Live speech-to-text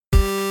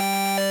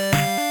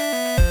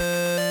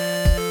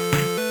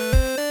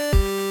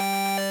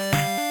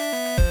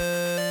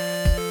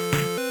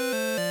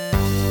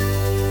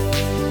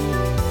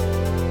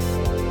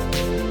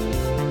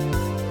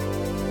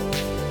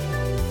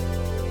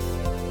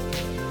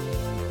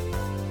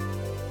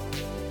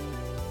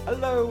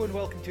Hello and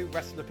welcome to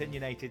Wrestle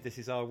Opinionated. This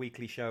is our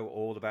weekly show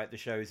all about the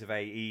shows of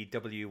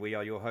AEW. We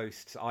are your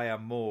hosts. I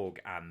am Morg,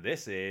 and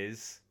this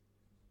is...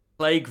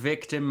 Plague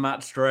victim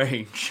Matt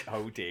Strange.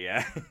 Oh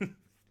dear.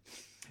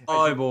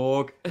 Hi,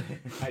 Morg.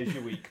 How's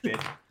your week been?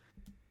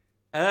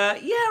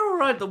 Yeah,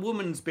 alright. The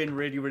woman's been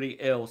really, really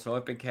ill, so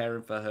I've been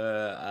caring for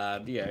her.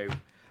 And,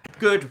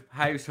 good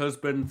house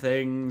husband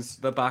things,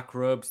 the back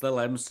rubs, the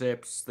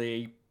lemsips,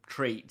 the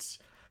treats.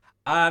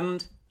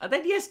 And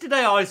then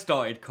yesterday I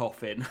started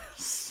coughing,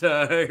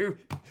 so...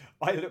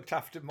 I looked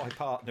after my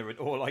partner and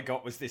all I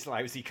got was this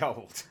lousy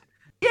cold.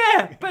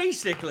 Yeah,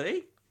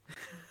 basically.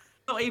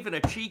 Not even a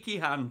cheeky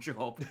hand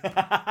job.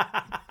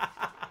 How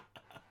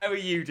are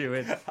you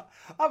doing?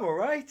 I'm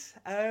alright.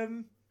 I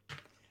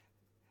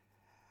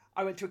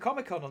went to a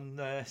Comic-Con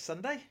on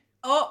Sunday.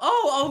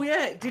 Oh,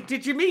 yeah.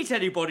 Did you meet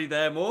anybody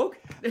there, Morg?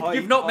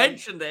 You've not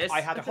mentioned this.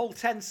 I had a whole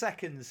 10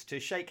 seconds to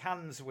shake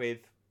hands with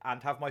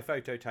and have my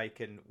photo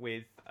taken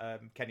with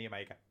Kenny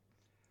Omega.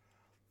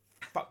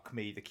 Fuck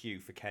me, the queue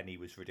for Kenny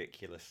was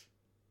ridiculous.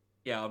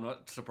 Yeah, I'm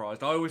not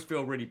surprised. I always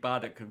feel really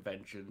bad at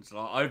conventions.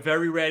 I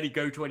very rarely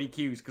go to any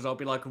queues because I'll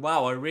be like,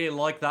 wow, I really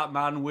like that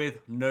man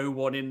with no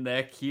one in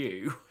their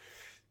queue.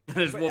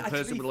 There's one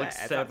person with like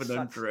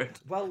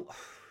 700. Well,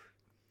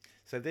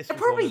 so this They're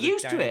was probably one of the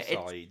used to it.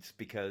 downsides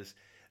because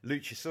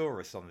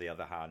Luchasaurus, on the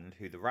other hand,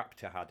 who the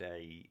Raptor had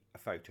a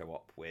photo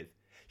op with,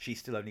 she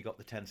still only got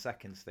the 10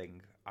 seconds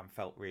thing and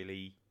felt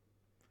really...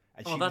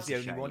 And she was the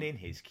only one in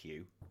his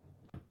queue.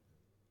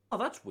 Oh,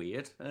 that's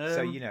weird.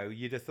 So,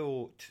 you'd have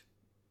thought...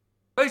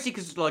 Mostly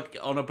because, like,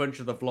 on a bunch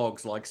of the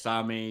vlogs, like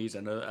Sammy's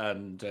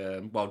and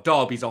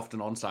Darby's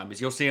often on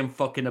Sammy's, you'll see him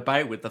fucking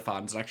about with the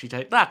fans and actually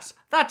take... That's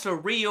a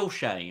real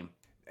shame.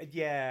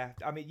 Yeah,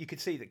 I mean, you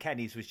could see that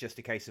Kenny's was just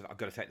a case of, I've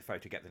got to take the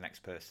photo, get the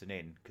next person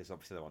in, because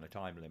obviously they're on a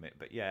time limit.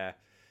 But yeah,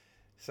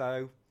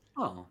 so...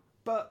 Oh.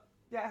 But...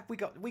 Yeah, we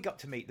got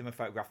to meet them and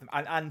photograph them.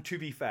 And to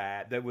be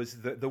fair, there was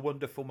the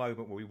wonderful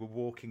moment where we were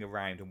walking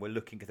around and we're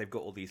looking, because they've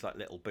got all these like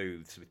little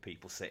booths with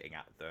people sitting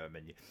at them,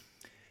 and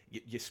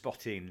you're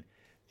spotting,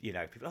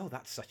 people, oh,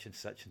 that's such and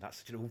such, and that's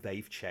such, and oh,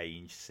 they've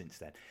changed since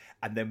then.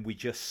 And then we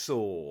just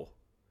saw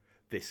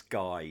this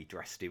guy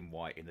dressed in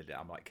white in the day.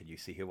 I'm like, can you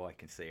see who I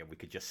can see? And we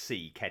could just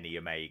see Kenny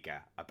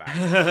Omega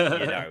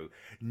about,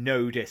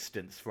 no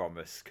distance from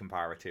us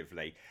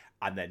comparatively.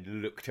 And then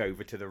looked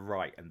over to the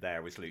right, and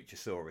there was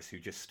Luchasaurus, who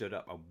just stood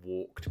up and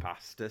walked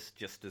past us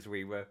just as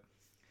we were...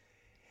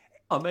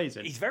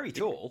 Amazing. He's very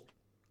tall.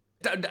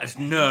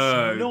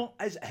 No.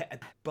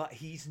 But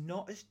he's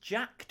not as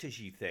jacked as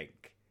you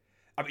think.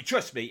 I mean,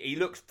 trust me, he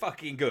looks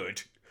fucking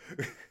good.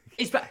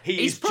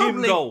 He's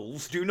Jim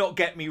Knowles, do not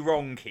get me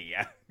wrong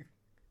here.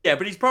 Yeah,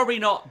 but he's probably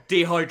not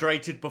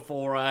dehydrated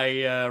before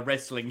a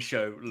wrestling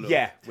show look.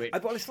 Yeah,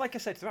 well, it's like I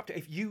said to the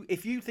Raptor,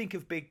 if you think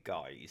of big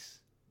guys...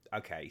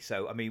 Okay,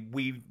 so, I mean,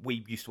 we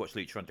used to watch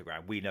Lucha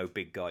Underground. We know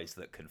big guys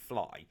that can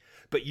fly.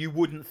 But you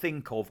wouldn't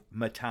think of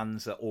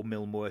Matanza or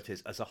Mil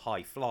Muertes as a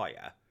high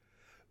flyer.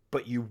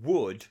 But you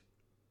would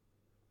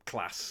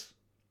class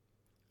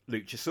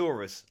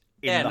Luchasaurus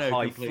in the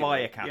high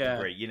flyer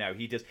category. Yeah.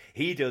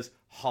 He does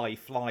high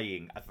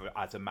flying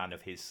as a man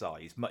of his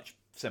size, much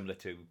similar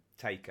to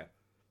Taker.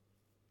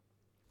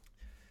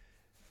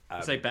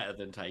 Say better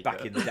than Taker.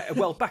 Back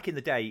in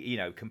the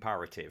day,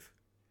 comparative.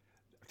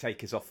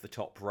 Takers off the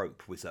top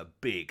rope was a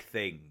big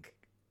thing.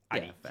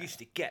 And he used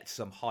to get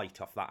some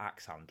height off that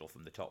axe handle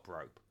from the top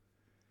rope.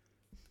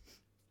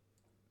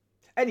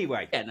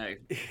 Anyway. Yeah, no.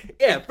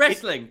 Yeah,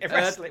 wrestling.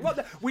 Wrestling.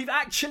 We've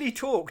actually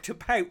talked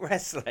about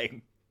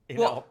wrestling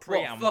in our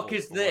preamble. What the fuck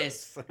is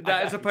this?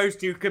 As opposed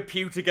to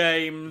computer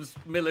games,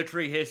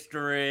 military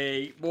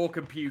history, more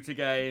computer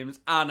games,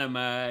 anime.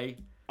 I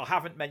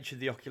haven't mentioned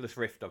the Oculus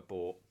Rift I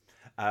bought.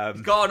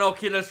 He's got an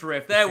Oculus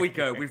Rift. There we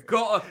go. We've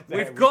got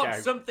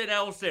something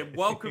else in.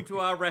 Welcome to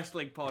our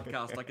wrestling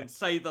podcast. I can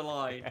say the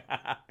line.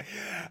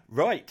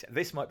 Right.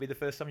 This might be the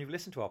first time you've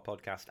listened to our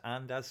podcast,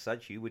 and as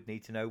such, you would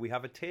need to know we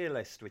have a tier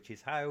list, which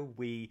is how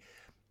we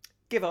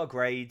give our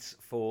grades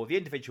for the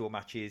individual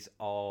matches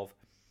of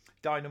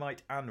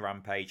Dynamite and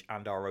Rampage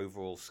and our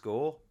overall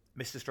score.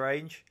 Mr.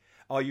 Strange,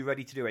 are you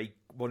ready to do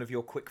one of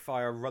your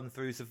quick-fire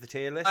run-throughs of the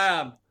tier list? I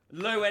am.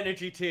 Low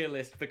energy tier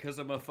list because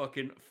I'm a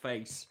fucking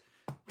face.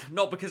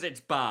 Not because it's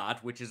bad,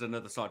 which is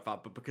another side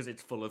fact, but because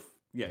it's full of,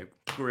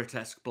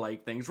 grotesque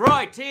Blake things.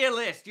 Right, tier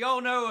list.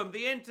 Y'all know them.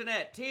 The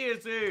internet, Tier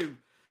Zoo.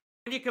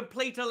 When you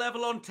complete a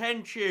level on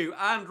Tenchu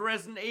and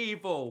Resident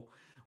Evil.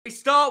 We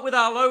start with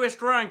our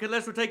lowest rank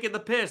unless we're taking the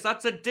piss.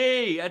 That's a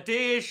D. A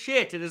D is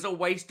shit. It is a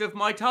waste of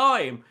my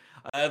time.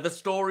 The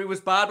story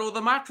was bad or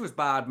the match was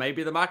bad.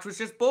 Maybe the match was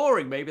just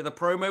boring. Maybe the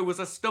promo was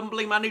a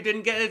stumbling man who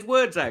didn't get his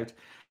words out.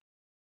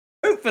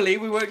 Hopefully,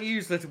 we won't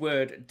use the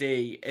word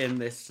D in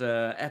this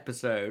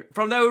episode.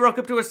 From there, we rock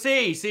up to a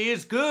C. C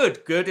is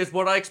good. Good is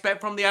what I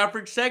expect from the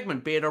average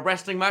segment, be it a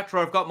wrestling match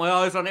where I've got my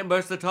eyes on it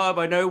most of the time,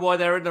 I know why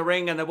they're in the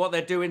ring and that what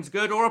they're doing is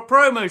good, or a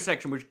promo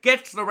section which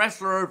gets the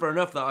wrestler over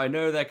enough that I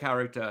know their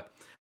character.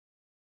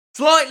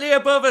 Slightly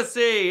above a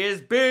C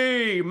is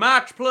B,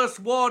 match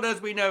 +1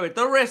 as we know it.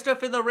 The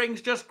stuff in the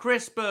ring's just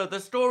crisper, the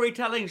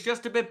storytelling's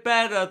just a bit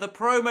better, the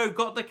promo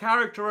got the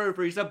character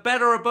over, he's a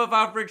better above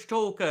average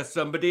talker.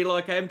 Somebody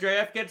like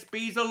MJF gets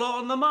B's a lot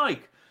on the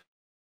mic.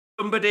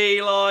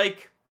 Somebody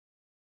like...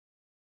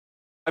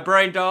 My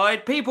brain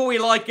died. People we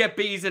like get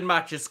B's in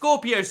matches.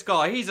 Scorpio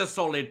Sky, he's a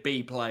solid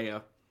B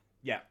player.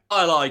 Yeah.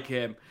 I like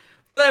him.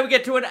 Then we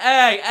get to an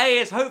A. A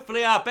is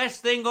hopefully our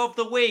best thing of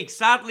the week.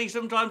 Sadly,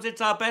 sometimes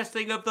it's our best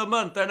thing of the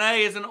month. And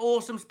A is an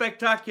awesome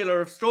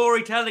spectacular of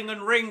storytelling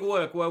and ring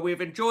work where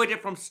we've enjoyed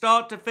it from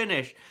start to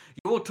finish.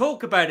 You will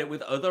talk about it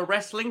with other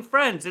wrestling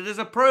friends. It is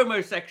a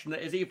promo section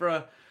that is either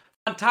a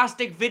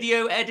fantastic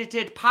video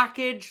edited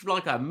package,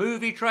 like a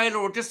movie trailer,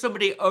 or just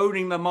somebody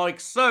owning the mic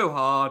so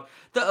hard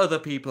that other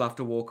people have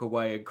to walk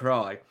away and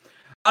cry.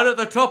 And at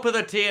the top of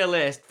the tier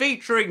list,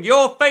 featuring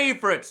your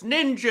favourites,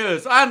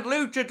 ninjas and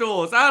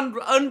luchadors and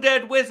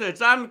undead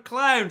wizards and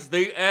clowns,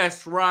 the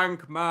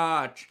S-Rank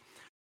match.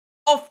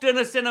 Often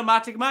a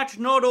cinematic match,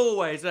 not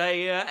always.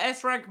 A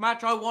S-Rank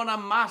match, I want a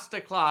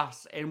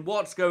masterclass in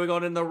what's going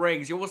on in the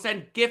rings. You will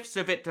send gifs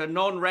of it to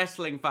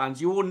non-wrestling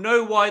fans. You will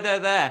know why they're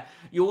there.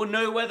 You will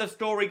know where the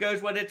story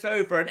goes when it's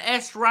over. An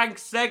S-Rank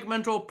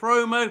segment or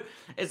promo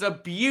is a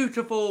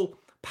beautiful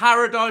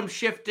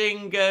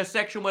paradigm-shifting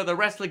section where the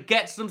wrestler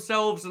gets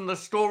themselves and the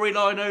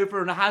storyline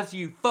over and has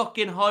you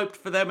fucking hyped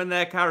for them and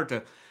their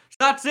character. So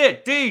that's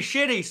it. D,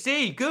 shitty.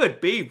 C, good.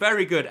 B,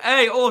 very good.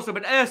 A, awesome.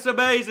 And S,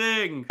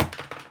 amazing.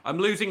 I'm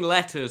losing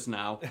letters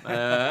now.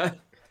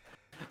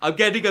 I'm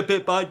getting a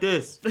bit by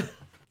this.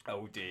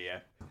 Oh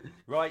dear.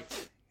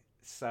 Right.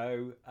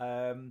 So,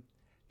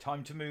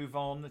 time to move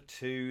on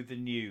to the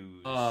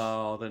news.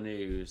 Oh, the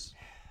news.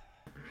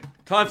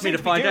 Time for me to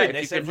find out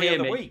if you can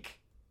hear me. Week.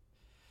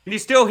 Can you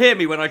still hear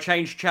me when I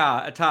change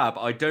a tab?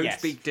 I don't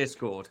speak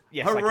Discord.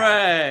 Yes,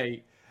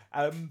 hooray!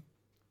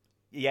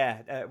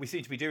 We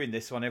seem to be doing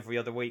this one every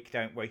other week,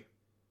 don't we?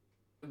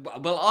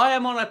 Well, I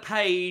am on a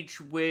page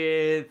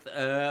with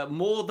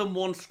more than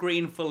one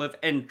screen full of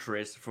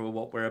entries for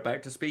what we're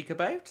about to speak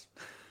about.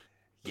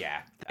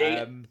 Yeah.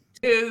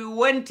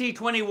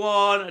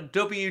 2021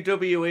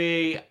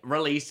 WWE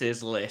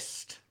releases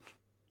list.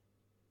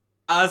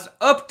 As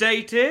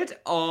updated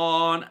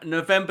on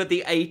November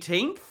the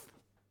 18th,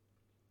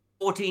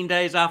 14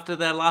 days after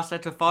their last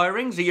set of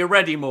firings. Are you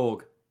ready,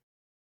 Morg?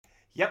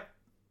 Yep.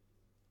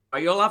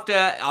 You'll have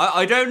to...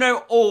 I don't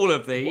know all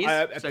of these.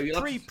 So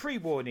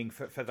pre-warning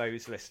for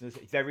those listeners.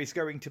 There is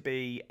going to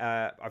be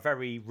a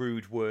very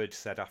rude word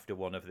said after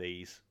one of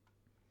these.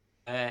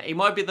 He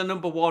might be the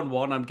number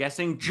one, I'm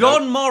guessing.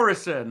 John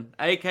Morrison,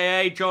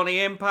 a.k.a. Johnny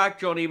Impact,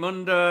 Johnny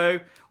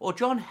Mundo, or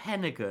John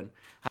Hennigan,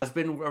 has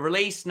been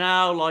released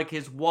now, like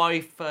his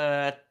wife,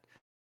 Taya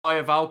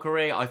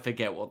Valkyrie. I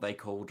forget what they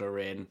called her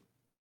in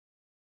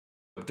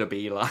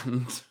WWE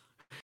Land.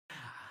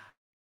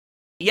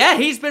 Yeah,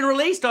 he's been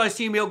released. I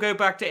assume he'll go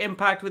back to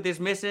Impact with his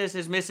missus.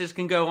 His missus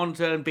can go on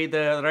to be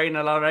the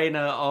Reina La Reina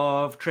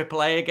of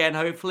AAA again,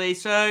 hopefully.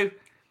 So,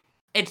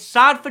 it's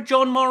sad for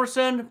John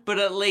Morrison, but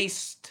at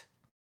least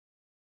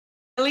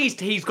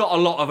he's got a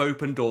lot of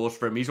open doors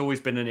for him. He's always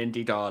been an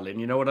indie darling,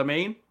 you know what I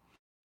mean?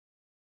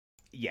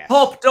 Yes.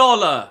 Top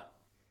dollar.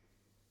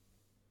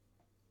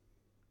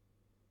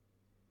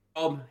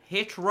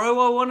 Hit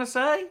Row, I want to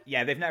say?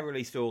 Yeah, they've now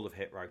released all of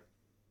Hit Row.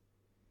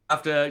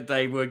 After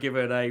they were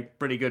given a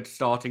pretty good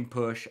starting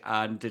push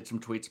and did some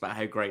tweets about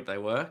how great they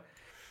were.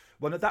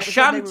 Well, that was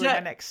when they were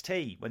in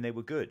NXT, when they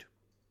were good.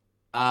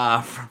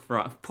 Right,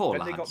 poor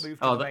lads. Then they got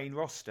moved to the main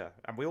roster.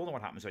 And we all know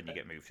what happens when you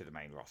get moved to the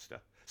main roster.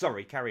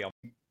 Sorry, carry on.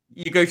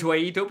 You go to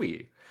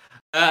AEW.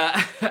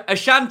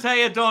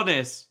 Ashante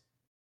Adonis.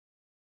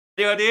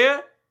 Any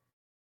idea?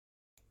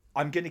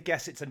 I'm going to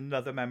guess it's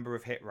another member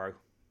of Hit Row.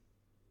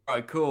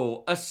 Right,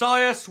 cool.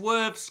 Isaiah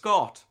Swerve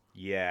Scott.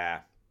 Yeah.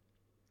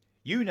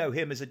 You know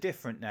him as a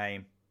different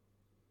name.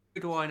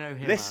 Who do I know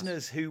him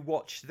Listeners who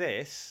watch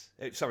this,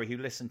 who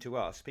listen to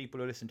us, people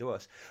who listen to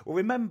us, will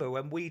remember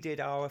when we did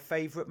our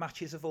favourite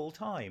matches of all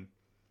time.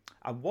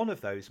 And one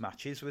of those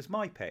matches was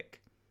my pick.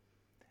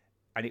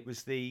 And it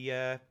was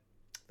the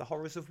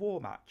Horrors of War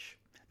match.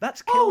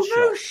 That's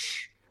Killshot.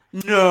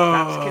 No.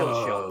 That's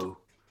Killshot.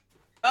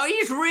 Oh,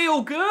 he's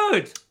real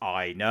good.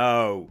 I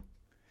know.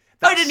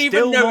 That's I didn't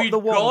even know he'd the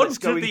one gone that's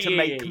going to to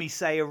make me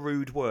say a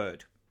rude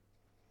word.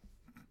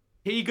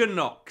 Tegan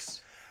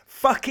Knox.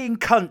 Fucking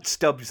cunt,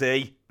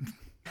 Stubbsy.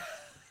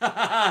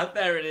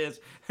 There it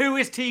is. Who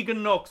is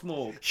Tegan Knox,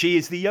 Morg? She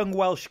is the young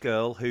Welsh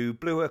girl who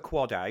blew her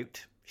quad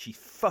out. She's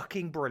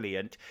fucking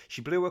brilliant.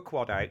 She blew her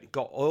quad out,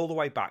 got all the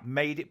way back,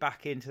 made it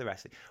back into the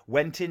wrestling,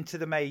 went into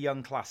the Mae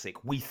Young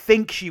Classic. We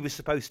think she was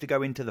supposed to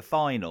go into the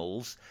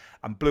finals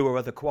and blew her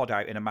other quad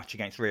out in a match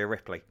against Rhea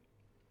Ripley.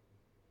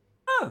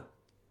 Oh.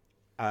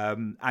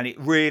 And it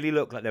really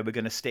looked like they were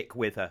going to stick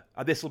with her.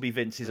 This will be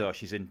Vince's,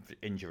 she's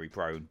injury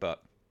prone,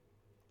 but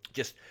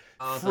just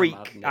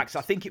freak acts.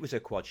 I think it was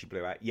her quad she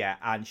blew out. Yeah,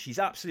 and she's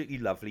absolutely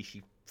lovely.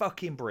 She's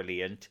fucking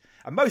brilliant.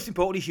 And most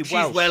importantly, she's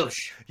Welsh.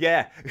 Welsh.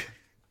 Yeah.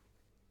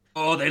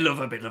 Oh, they love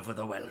a bit of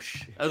the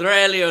Welsh. A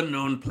really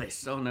unknown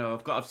place. Oh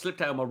no, I've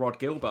slipped out of my Rod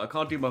Gilbert. I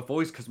can't do my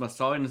voice because my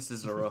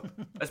sinuses are up.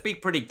 I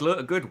speak pretty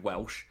good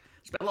Welsh.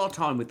 Spent a lot of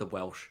time with the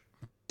Welsh.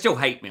 Still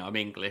hate me, I'm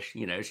English.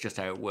 You know, it's just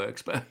how it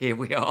works, but here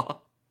we are.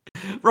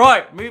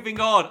 Right, moving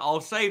on.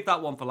 I'll save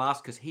that one for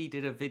last because he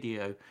did a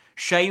video.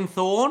 Shane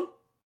Thorne?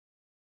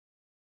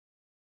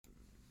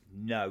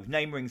 No,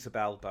 name rings a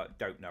bell, but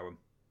don't know him.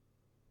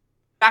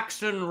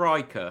 Jackson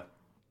Riker.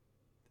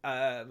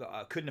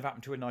 Couldn't have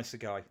happened to a nicer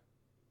guy.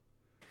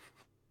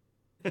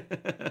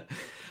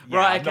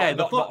 Right, okay.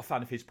 Not a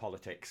fan of his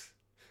politics.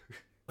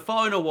 The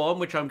final one,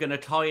 which I'm going to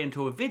tie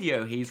into a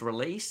video he's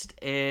released,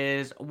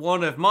 is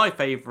one of my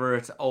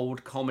favourite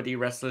old comedy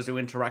wrestlers who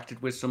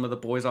interacted with some of the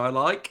boys I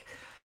like,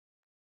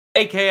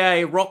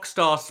 aka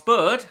Rockstar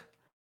Spud.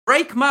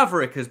 Drake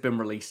Maverick has been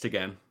released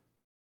again.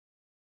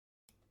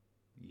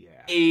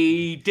 Yeah.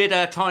 He did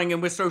tying in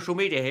with social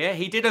media here.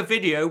 He did a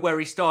video where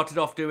he started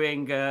off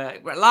doing.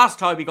 Last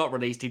time he got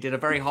released, he did a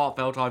very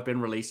heartfelt "I've been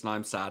released and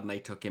I'm sad," and they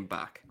took him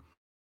back.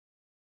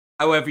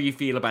 However you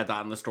feel about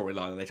that and the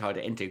storyline they tied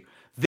it into.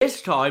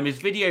 This time, his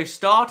video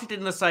started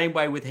in the same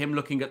way with him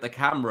looking at the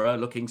camera,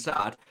 looking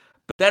sad,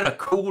 but then a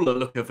cooler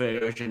looker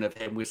version of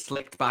him with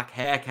slicked back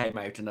hair came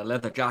out in a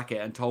leather jacket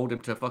and told him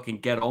to fucking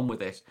get on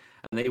with it,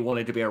 and that he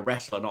wanted to be a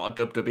wrestler, not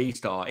a WWE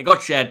star. It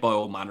got shared by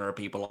all manner of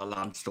people like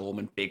Lance Storm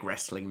and big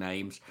wrestling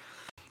names.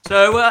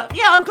 So,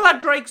 yeah, I'm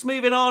glad Drake's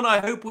moving on. I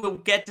hope we'll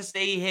get to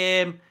see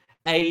him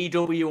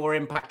AEW or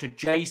Impact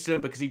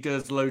adjacent because he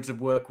does loads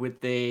of work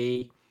with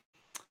the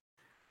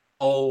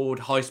old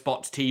High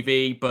Spots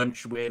TV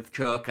bunch with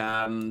Chuck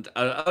and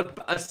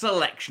a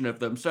selection of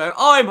them. So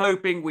I'm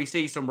hoping we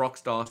see some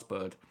Rockstar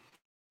Spud.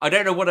 I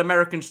don't know what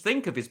Americans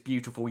think of his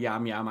beautiful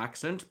Yam Yam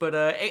accent, but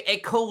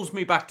it calls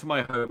me back to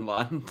my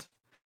homeland.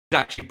 He's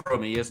actually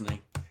Brummy, isn't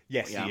he?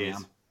 Yes, Yam he is.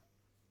 Yam.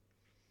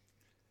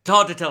 It's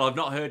hard to tell. I've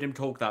not heard him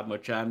talk that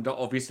much, and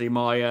obviously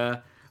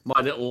my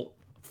little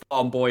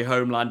farm boy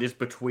homeland is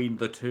between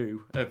the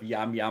two of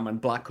Yam Yam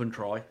and Black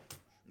Country.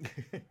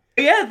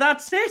 Yeah,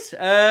 that's it.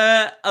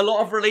 A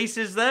lot of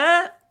releases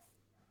there.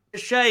 A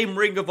shame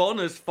Ring of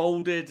Honor's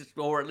folded,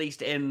 or at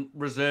least in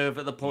reserve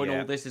at the point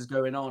all this is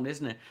going on,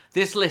 isn't it?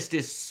 This list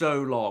is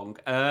so long.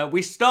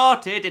 We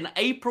started in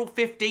April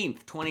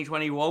 15th,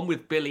 2021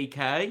 with Billy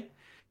Kay.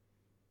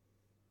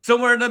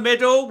 Somewhere in the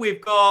middle,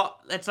 we've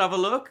got, let's have a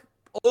look,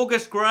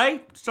 August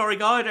Gray. Sorry,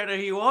 guy, I don't know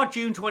who you are.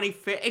 June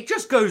 25th. It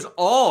just goes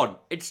on.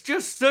 It's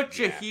just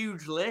such a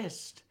huge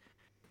list.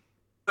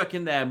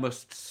 Working there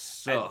must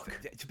suck.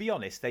 To be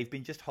honest, they've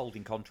been just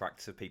holding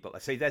contracts of people.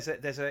 So there's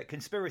a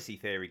conspiracy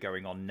theory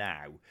going on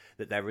now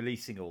that they're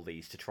releasing all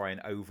these to try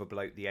and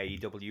overbloat the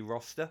AEW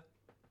roster.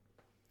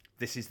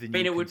 This is the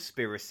new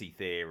conspiracy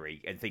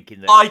theory, and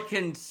thinking that I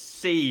can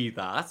see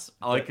that.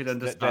 I can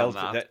understand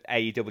that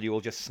AEW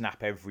will just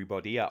snap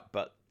everybody up.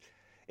 But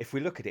if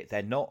we look at it,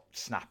 they're not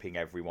snapping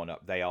everyone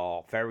up. They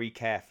are very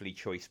carefully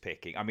choice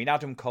picking. I mean,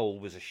 Adam Cole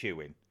was a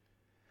shoo-in.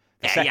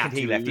 The second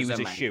he left, he was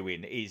a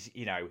shoo-in.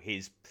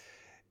 His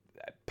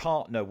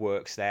partner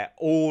works there.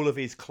 All of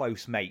his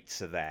close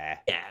mates are there.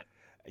 Yeah.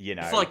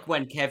 It's like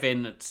when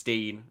Kevin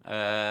Steen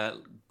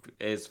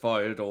is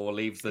fired or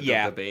leaves the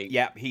WWE.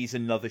 Yeah, he's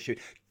another shoe.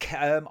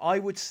 I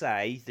would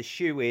say the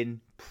shoe-in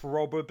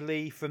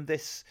probably from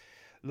this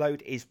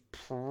load is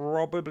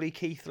probably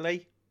Keith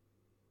Lee.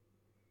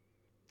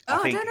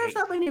 I don't know if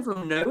that many of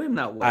them know him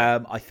that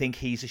well. I think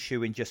he's a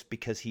shoe-in just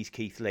because he's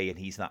Keith Lee and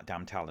he's that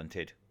damn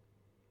talented.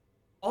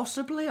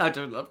 Possibly, I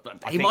don't know.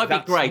 He might be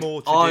great.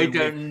 I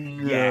don't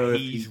know. Yeah,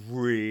 he's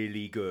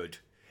really good.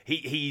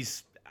 He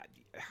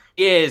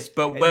is,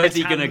 but where's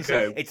he gonna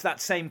go? It's that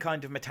same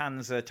kind of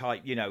Matanza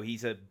type.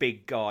 He's a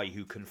big guy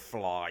who can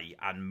fly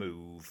and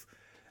move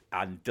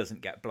and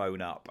doesn't get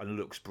blown up and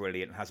looks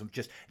brilliant and has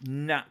just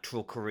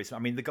natural charisma. I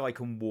mean, the guy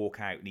can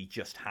walk out and he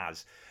just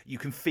has. You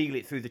can feel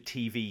it through the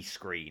TV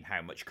screen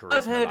how much charisma.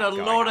 I've heard a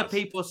lot of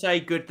people say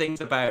good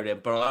things about him,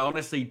 but I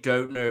honestly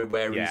don't know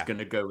where he's going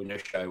to go in a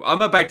show.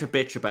 I'm about to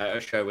bitch about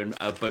a show in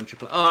a bunch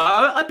of.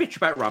 I bitch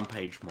about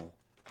Rampage more.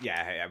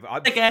 Yeah.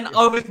 Again,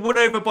 I was won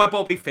over by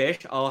Bobby Fish.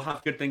 I'll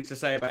have good things to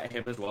say about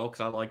him as well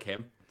because I like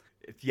him.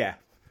 Yeah.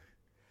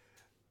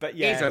 But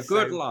yeah, he's a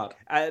good lad.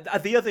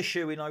 The other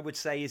shoe-in I would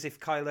say is if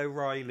Kyle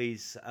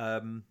O'Reilly's,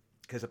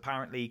 because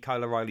apparently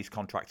Kyle O'Reilly's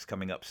contract's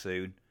coming up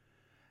soon,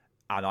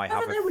 and I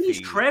haven't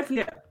released Trev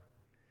yet.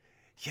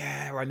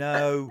 Yeah, I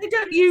know. They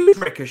don't use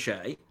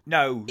Ricochet.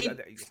 No,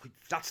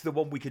 that's the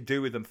one we could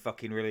do with them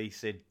fucking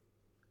releasing. He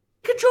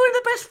could join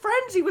the Best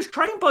Friends. He was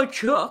trained by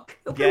Chuck.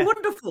 It'll be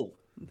wonderful.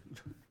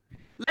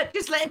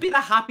 Just let him be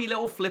the happy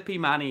little flippy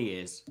man he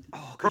is.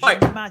 Oh, could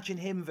you imagine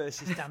him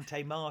versus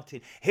Dante Martin?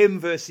 Him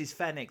versus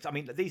Fenix. I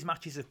mean, these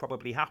matches have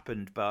probably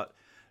happened, but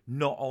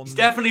not on... He's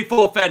definitely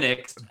fought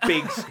Fenix.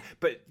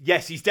 But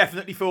yes, he's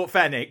definitely fought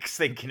Fenix,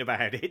 thinking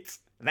about it.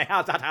 And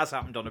that has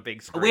happened on a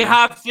big screen. We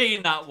have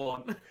seen that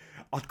one.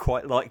 I'd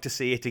quite like to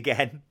see it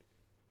again.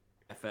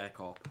 A fair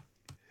cop.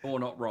 Or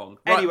not wrong.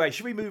 Anyway,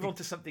 should we move on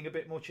to something a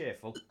bit more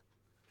cheerful?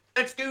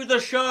 Let's do the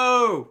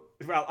show.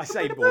 Well, I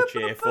say more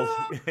cheerful.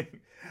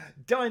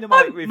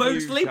 Dynamite review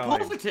Mostly time.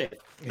 positive.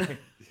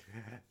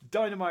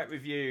 Dynamite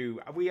review.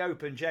 We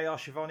open JR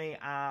Tony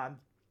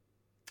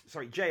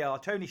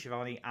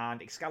Schiavone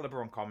and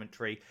Excalibur on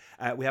commentary.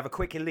 We have a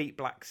quick Elite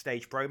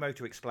backstage promo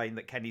to explain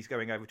that Kenny's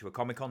going over to a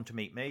Comic-Con to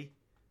meet me.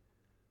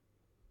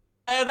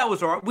 That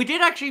was alright. We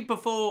did actually,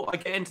 before I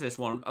get into this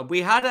one,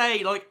 we had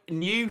a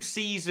new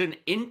season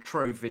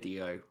intro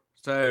video.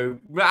 So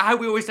how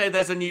we always say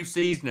there's a new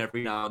season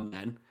every now and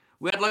then.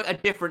 We had a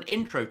different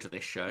intro to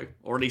this show,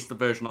 or at least the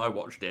version I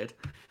watched did.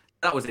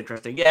 That was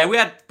interesting. Yeah, we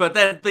had, but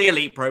then the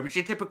Elite promo, which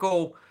is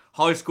typical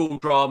high school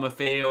drama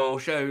feel,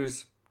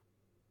 shows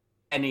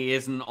Kenny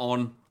isn't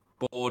on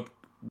board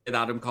with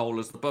Adam Cole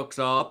as the Bucks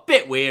are. A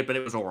bit weird, but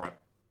it was alright.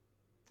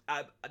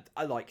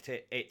 I liked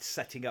it. It's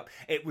setting up.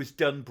 It was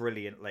done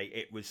brilliantly.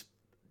 It was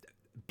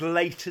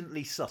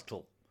blatantly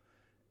subtle,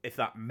 if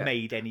that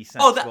made any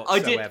sense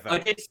whatsoever. I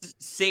did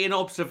see an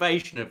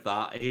observation of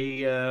that.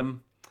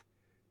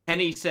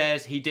 Kenny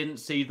says he didn't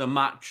see the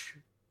match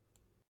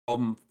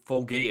from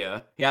Full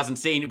Gear. He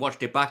hasn't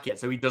watched it back yet,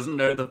 so he doesn't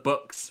know the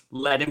Bucks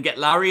let him get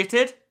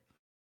lariated.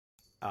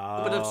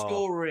 Oh. Bit of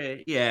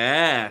story.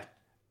 Yeah.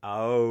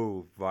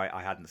 Oh, right.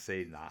 I hadn't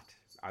seen that.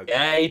 Okay.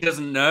 Yeah, he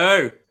doesn't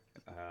know.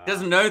 He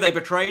doesn't know they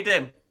betrayed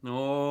him.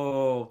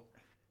 Oh.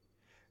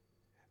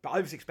 But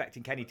I was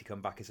expecting Kenny to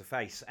come back as a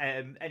face.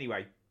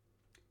 Anyway,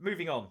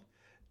 moving on.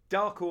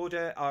 Dark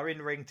Order are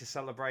in ring to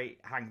celebrate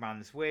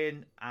Hangman's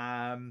win.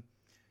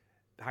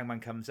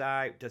 Hangman comes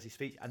out, does his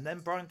speech, and then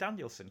Bryan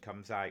Danielson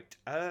comes out.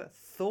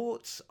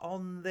 Thoughts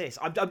on this?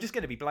 I'm just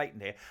going to be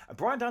blatant here.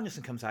 Bryan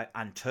Danielson comes out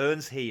and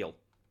turns heel.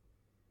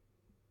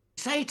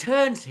 Say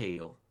turns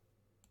heel.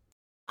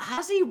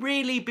 Has he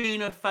really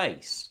been a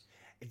face?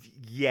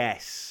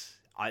 Yes.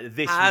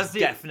 This was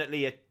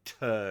definitely a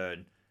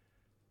turn.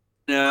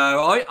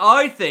 No,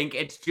 I think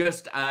it's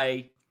just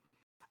an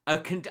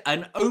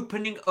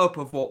opening up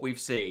of what we've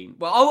seen.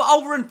 Well,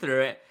 I'll run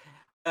through it.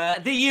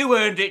 The "You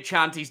Earned It"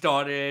 chant he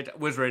started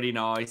was really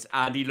nice,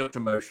 and he looked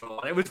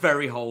emotional. It was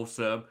very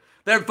wholesome.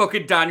 Then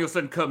fucking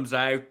Danielson comes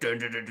out. Dun,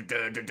 dun, dun,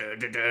 dun, dun, dun,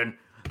 dun, dun.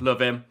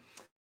 Love him.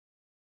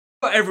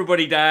 Put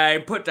everybody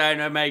down. Put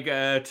down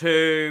Omega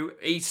 2.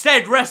 He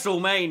said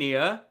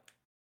WrestleMania.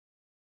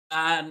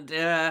 And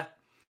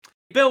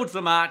he builds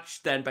the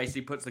match, then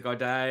basically puts the guy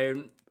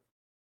down.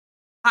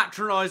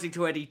 Patronising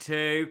to Eddie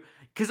too.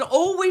 Because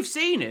all we've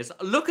seen is,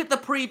 look at the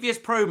previous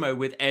promo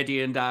with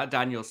Eddie and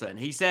Danielson.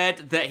 He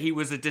said that he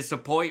was a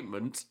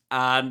disappointment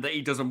and that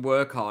he doesn't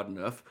work hard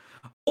enough.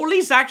 All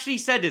he's actually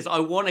said is, I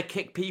want to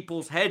kick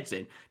people's heads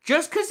in.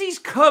 Just because he's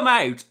come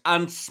out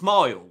and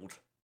smiled.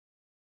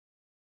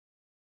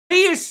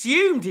 He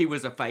assumed he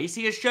was a face.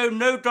 He has shown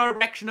no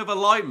direction of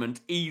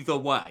alignment either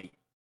way.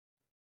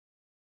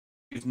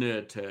 Use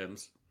nerd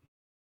terms.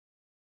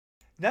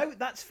 No,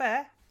 that's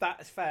fair.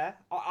 That's fair.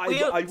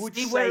 I would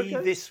say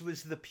this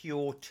was the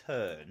pure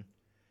turn.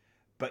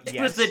 But yes.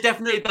 It was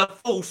definitely the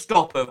full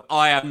stop of,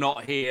 I am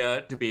not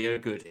here to be a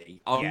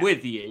goodie. I'm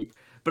with you.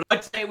 But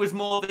I'd say it was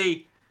more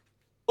the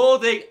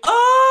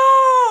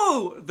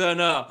oh than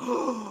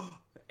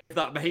if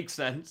that makes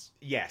sense.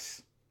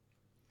 Yes.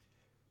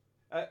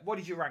 What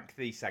did you rank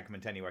the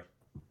segment anyway?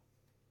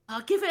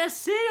 I'll give it a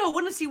C. I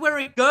want to see where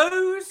it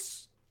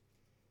goes.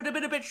 Could have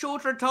been a bit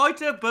shorter and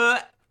tighter,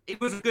 but it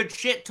was a good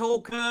shit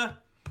talker.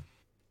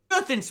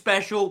 Nothing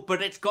special,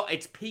 but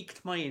it's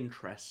piqued my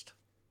interest.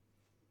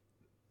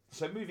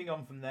 So moving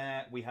on from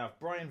there, we have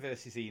Bryan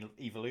versus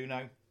Evil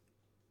Uno.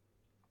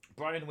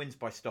 Bryan wins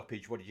by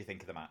stoppage. What did you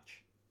think of the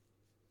match?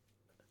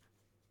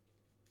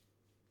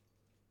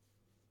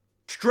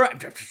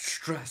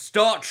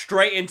 Start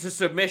straight into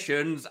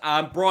submissions,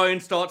 and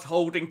Bryan starts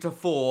holding to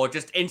 4,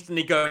 just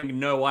instantly going,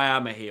 no, I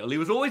am a heel. He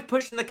was always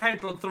pushing the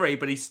count on 3,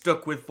 but he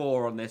stuck with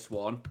 4 on this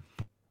one.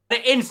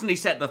 It instantly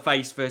set the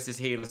face versus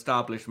heel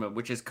establishment,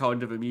 which is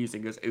kind of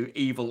amusing, as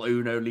Evil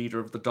Uno,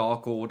 leader of the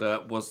Dark Order,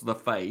 was the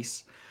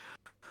face.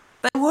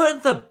 They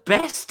weren't the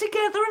best together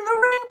in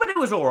the ring, but it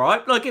was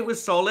alright. It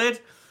was solid.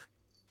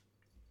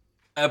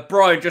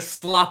 Bryan just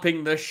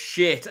slapping the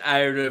shit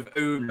out of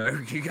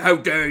Uno. How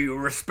dare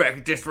you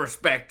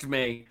disrespect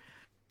me?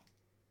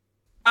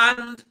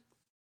 And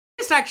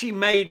this actually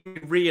made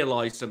me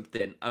realise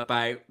something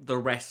about the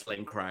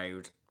wrestling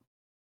crowd.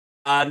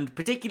 And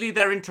particularly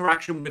their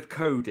interaction with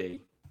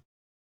Cody.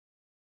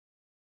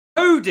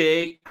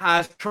 Cody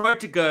has tried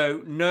to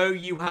go, no,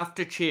 you have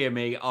to cheer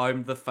me,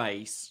 I'm the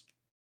face.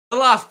 The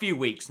last few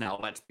weeks now,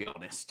 let's be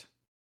honest.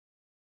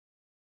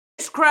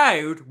 This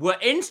crowd were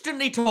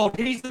instantly told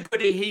he's the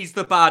goodie, he's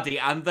the baddie,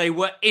 and they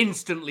were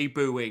instantly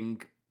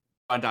booing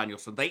Bryan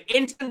Danielson. They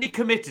instantly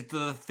committed to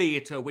the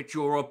theatre which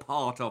you're a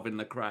part of in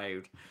the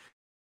crowd.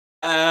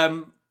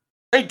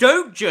 They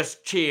don't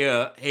just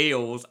cheer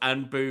heels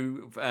and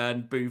boo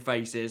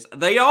faces.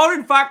 They are,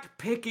 in fact,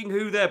 picking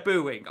who they're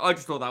booing. I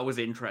just thought that was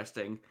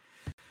interesting.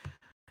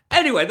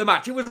 Anyway, the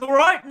match, it was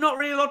alright. Not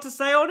really a lot to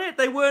say on it.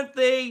 They weren't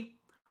the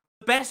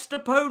best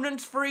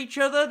opponents for each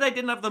other. They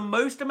didn't have the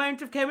most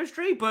amount of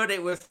chemistry, but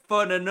it was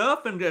fun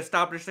enough and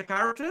established the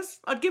characters.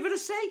 I'd give it a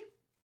C.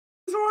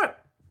 It's all right.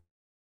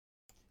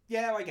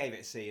 Yeah, I gave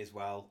it a C as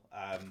well.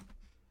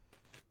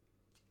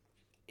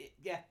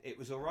 It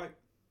was all right.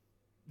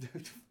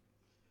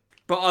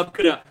 But I'm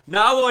gonna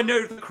now. I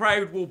know the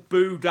crowd will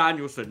boo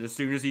Danielson as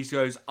soon as he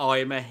goes, "I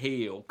am a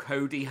heel."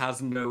 Cody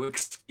has no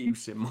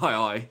excuse in my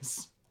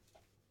eyes.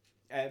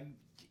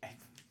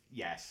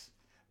 Yes.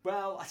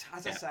 Well,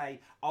 as I say,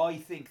 I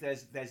think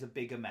there's a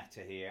bigger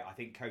meta here. I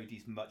think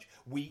Cody's much.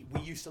 We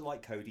used to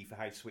like Cody for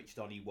how switched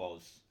on he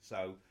was.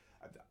 So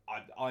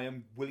I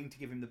am willing to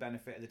give him the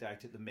benefit of the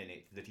doubt at the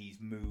minute that he's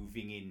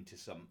moving into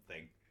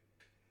something.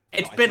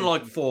 It's been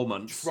like 4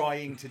 months.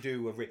 Trying to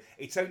do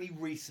it's only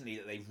recently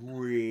that they've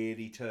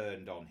really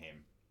turned on him,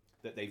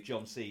 that they've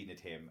John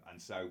Cena'd him,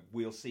 and so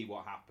we'll see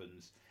what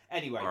happens.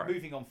 Anyway,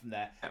 moving on from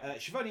there.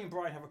 Schiavone and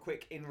Bryan have a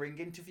quick in-ring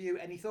interview.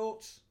 Any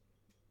thoughts?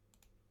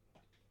 I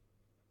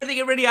don't think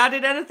it really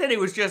added anything. It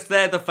was just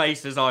they're the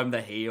faces, I'm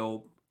the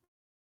heel.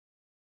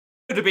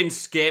 Could have been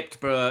skipped,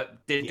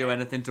 but didn't do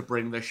anything to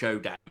bring the show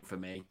down for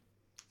me.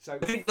 So I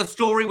think the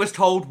story was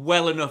told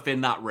well enough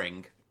in that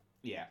ring.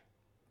 Yeah.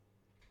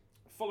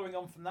 Following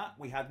on from that,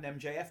 we had an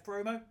MJF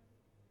promo.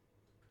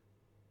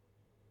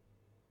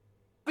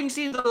 Having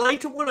seen the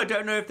later one, I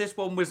don't know if this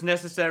one was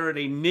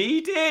necessarily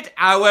needed.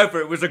 However,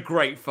 it was a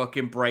great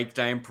fucking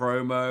breakdown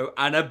promo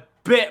and a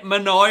bit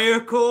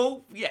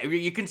maniacal. Yeah,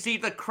 you can see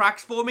the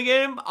cracks forming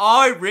in him.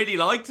 I really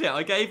liked it.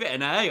 I gave it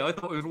an A. I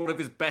thought it was one of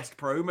his best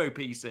promo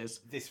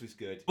pieces. This was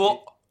good.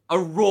 But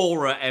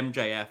Aurora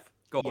MJF.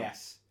 Go on.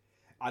 Yes.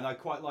 And I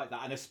quite like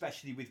that. And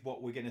especially with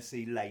what we're going to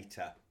see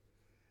later.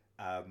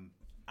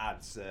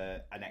 Adds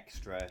an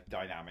extra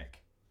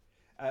dynamic.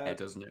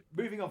 Doesn't it?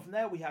 Moving on from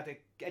there, we had a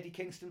Eddie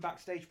Kingston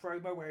backstage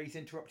promo where he's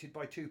interrupted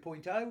by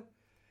 2.0.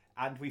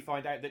 And we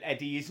find out that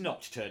Eddie is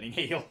not turning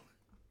heel.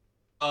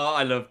 Oh,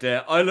 I loved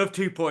it. I love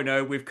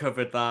 2.0. We've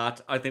covered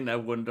that. I think they're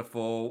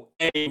wonderful.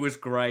 Eddie was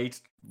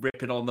great,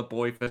 ripping on the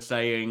boy for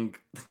saying,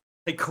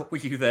 they call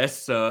you their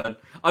son.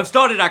 I've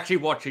started actually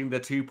watching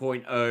the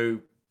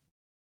 2.0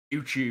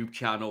 YouTube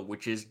channel,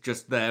 which is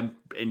just them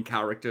in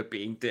character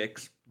being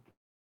dicks.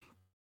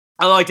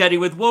 I liked Eddie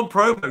with one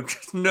promo,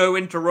 just no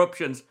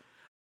interruptions.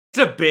 It's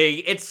a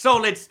B. It's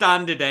solid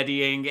standard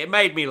Eddieing. It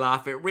made me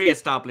laugh. It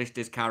re-established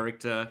his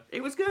character.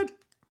 It was good.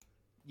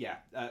 Yeah,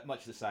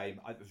 much the same.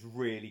 It was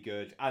really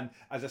good. And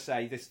as I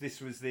say,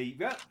 this was the...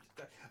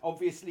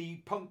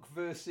 obviously, Punk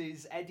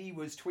versus Eddie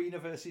was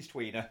Tweener versus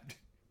Tweener.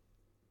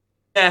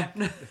 Yeah.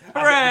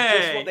 Hooray!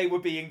 Just what they were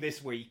being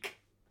this week.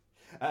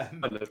 I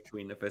love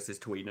Tweener versus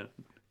Tweener.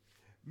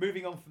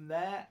 Moving on from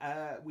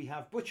there, we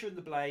have Butcher and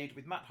the Blade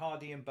with Matt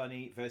Hardy and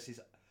Bunny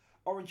versus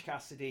Orange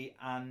Cassidy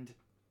and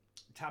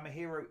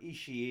Tomohiro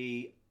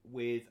Ishii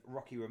with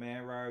Rocky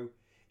Romero.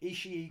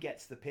 Ishii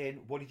gets the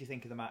pin. What did you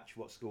think of the match?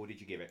 What score did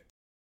you give it?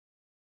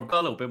 I've got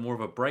a little bit more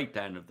of a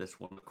breakdown of this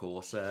one, of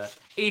course.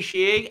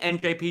 Ishii,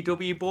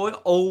 NJPW boy,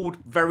 old,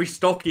 very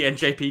stocky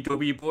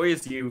NJPW boy,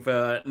 as you've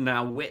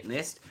now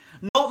witnessed.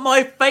 Not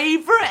my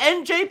favourite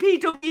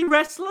NJPW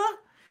wrestler.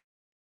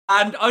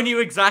 And I knew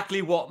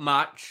exactly what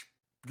match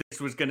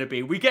this was going to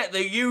be. We get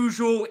the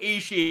usual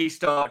Ishii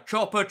start.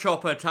 Chopper,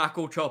 chopper,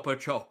 tackle, chopper,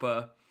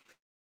 chopper.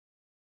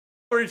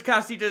 Orange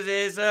Cassidy does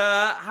his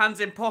hands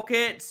in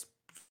pockets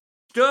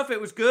stuff.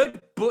 It was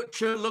good.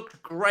 Butcher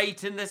looked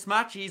great in this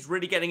match. He's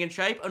really getting in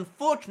shape.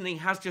 Unfortunately,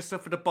 has just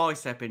suffered a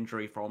bicep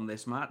injury from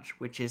this match,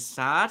 which is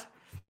sad.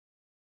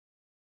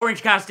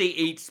 Orange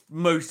Cassidy eats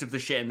most of the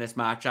shit in this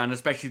match, and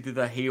especially through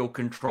the heel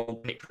control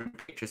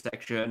picture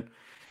section.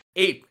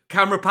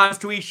 Camera pans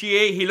to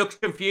Ishii. He looks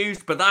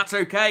confused, but that's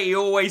okay. He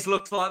always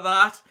looks like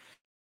that.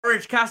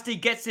 Orange Cassidy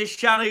gets his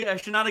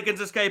shenanigans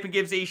escape and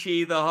gives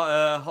Ishii the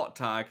hot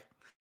tag.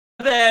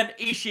 Then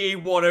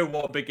Ishii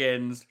 101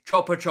 begins.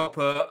 Chopper,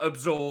 chopper,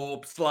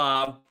 absorb,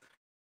 slam.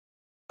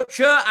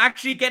 Butcher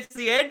actually gets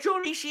the edge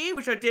on Ishii,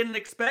 which I didn't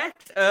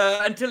expect,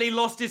 until he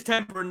lost his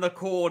temper in the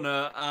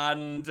corner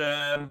and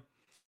a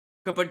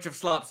bunch of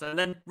slaps, and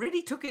then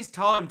really took his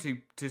time to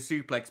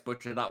suplex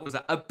Butcher. That was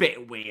a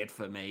bit weird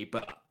for me,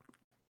 but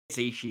it's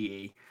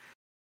Ishii.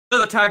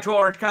 Another tag to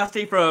Orange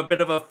Cassidy for a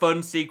bit of a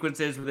fun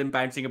sequences with him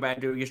bouncing about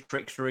doing his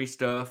trickstery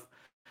stuff.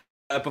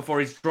 Before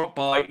he's dropped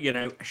by,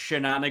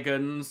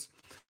 shenanigans.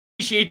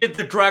 She did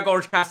the drag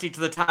Orange Cassidy to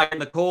the tag in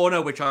the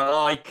corner, which I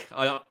like.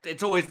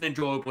 It's always an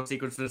enjoyable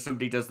sequence when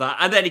somebody does that.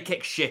 And then he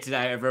kicks shit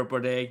out of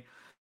everybody.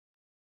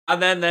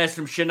 And then there's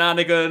some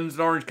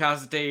shenanigans. Orange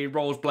Cassidy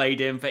rolls Blade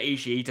in for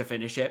Ishii to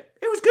finish it.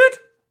 It was good.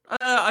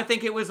 I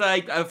think it was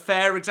a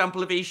fair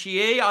example of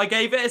Ishii. I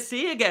gave it a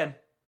C again.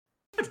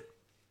 Good.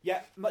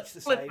 Yeah, much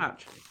the same.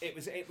 Match. It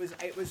was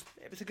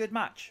a good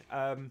match.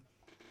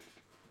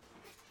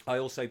 I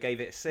also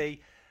gave it a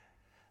C.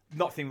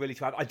 Nothing really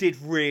to add. I did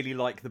really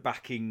like the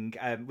backing.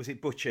 Was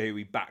it Butcher who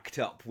he backed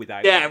up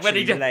without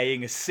actually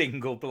laying a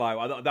single blow?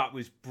 I thought that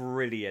was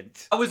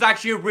brilliant. That was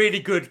actually a really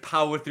good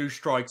power through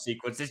strike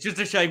sequence. It's just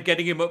a shame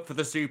getting him up for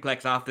the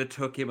suplex after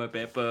took him a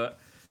bit, but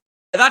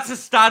that's a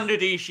standard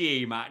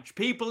Ishii match.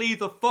 People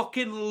either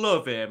fucking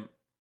love him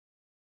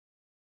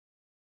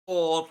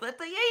or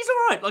he's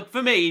alright. Like,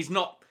 for me, he's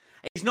not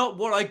He's not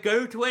what I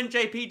go to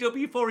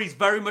NJPW for. He's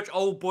very much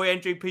old boy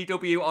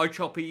NJPW. I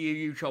chopper you,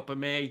 you chopper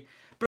me.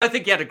 But I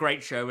think he had a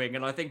great showing,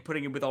 and I think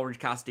putting him with Orange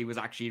Cassidy was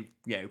actually,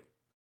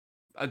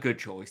 a good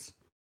choice.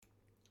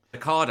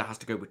 Okada has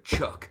to go with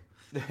Chuck.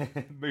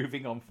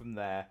 Moving on from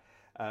there.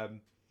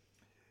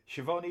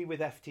 Schiavone with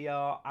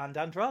FTR and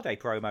Andrade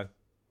promo.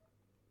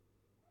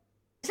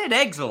 They said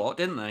eggs a lot,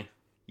 didn't they?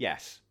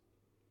 Yes.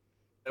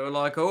 They were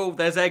like, oh,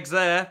 there's eggs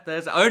there.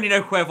 I only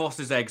know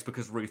Cuervos' eggs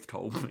because Ruth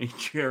told me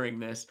during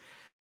this.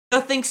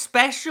 Nothing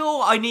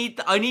special. I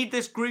need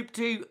this group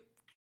to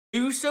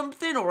do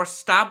something or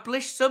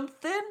establish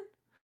something.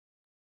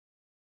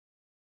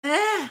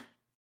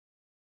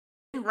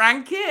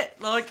 Rank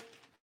it. Like,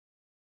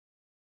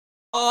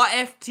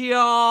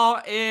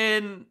 FTR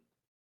in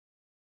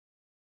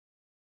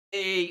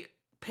the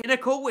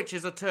Pinnacle, which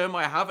is a term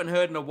I haven't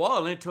heard in a while,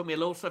 and it took me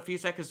a few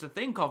seconds to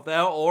think of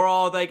there, or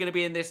are they going to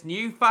be in this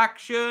new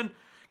faction?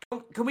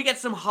 Can we get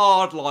some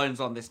hard lines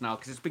on this now?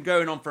 Because it's been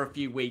going on for a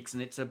few weeks,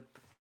 and it's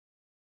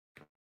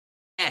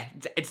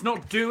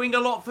not doing a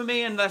lot for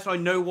me unless I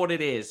know what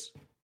it is.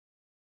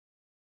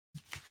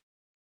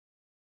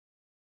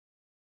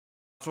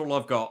 That's all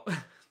I've got.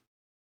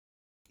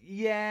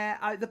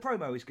 Yeah, the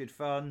promo is good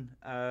fun.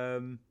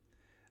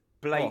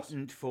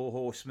 Blatant Four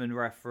Horsemen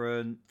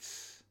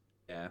reference.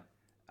 Yeah.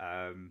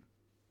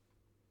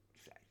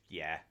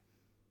 Yeah,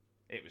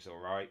 it was all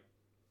right.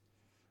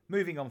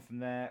 Moving on from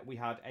there, we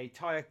had a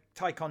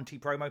Ty Conti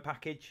promo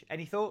package.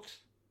 Any thoughts?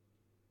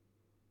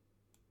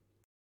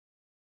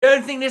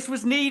 Don't think this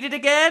was needed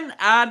again.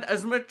 And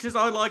as much as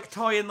I like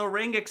Ty in the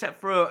ring, except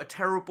for a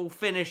terrible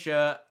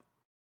finisher,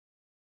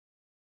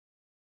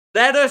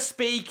 let us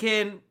speak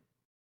in.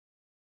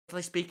 Do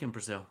they speak in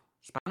Brazil?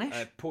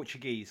 Spanish?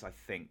 Portuguese, I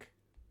think.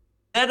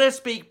 Let her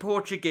speak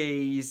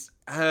Portuguese.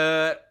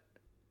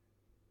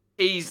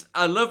 She's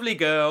a lovely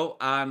girl,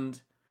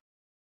 and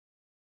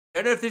I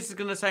don't know if this is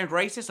going to sound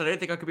racist. I don't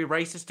think I could be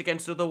racist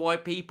against other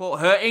white people.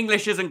 Her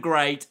English isn't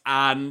great,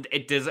 and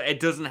it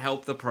doesn't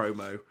help the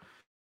promo.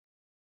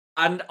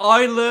 And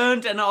I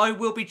learned, and I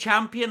will be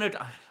champion.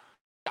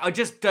 I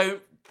just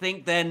don't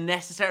think they're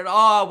necessary.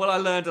 Oh, well, I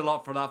learned a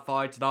lot from that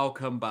fight, and I'll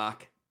come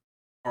back.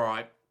 All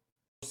right.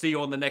 We'll see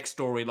you on the next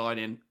storyline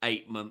in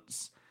 8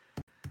 months.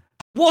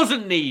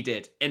 Wasn't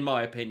needed, in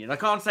my opinion. I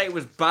can't say it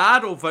was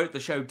bad or vote the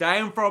show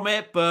down from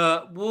it,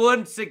 but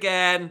once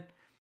again,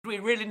 we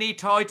really need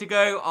Ty to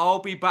go, I'll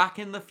be back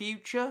in the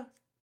future.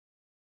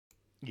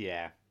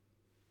 Yeah.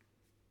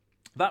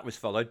 That was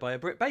followed by a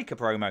Britt Baker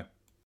promo.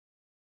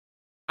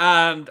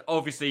 And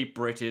obviously,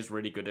 Britt is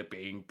really good at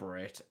being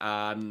Britt.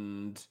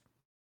 And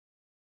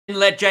didn't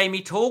let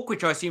Jamie talk,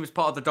 which I assume is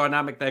part of the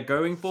dynamic they're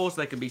going for, so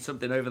there can be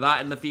something over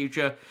that in the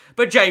future.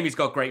 But Jamie's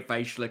got great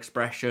facial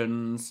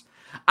expressions.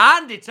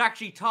 And it's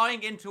actually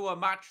tying into a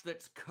match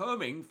that's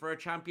coming for a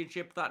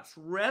championship that's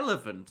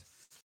relevant.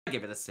 I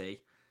give it a C.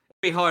 It'd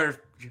be higher if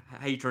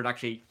Hater had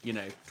actually,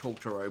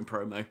 talked her own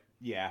promo.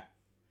 Yeah.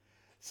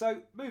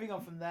 So, moving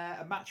on from there,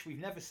 a match we've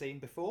never seen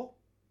before.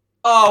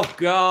 Oh,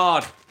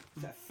 God.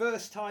 The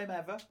first time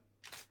ever.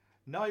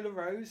 Nyla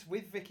Rose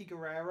with Vicky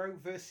Guerrero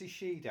versus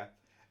Shida.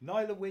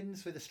 Nyla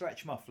wins with a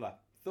stretch muffler.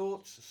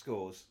 Thoughts,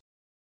 scores?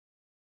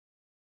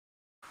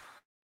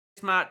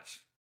 This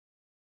match...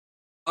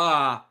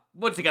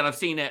 once again, I've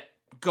seen it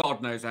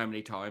God knows how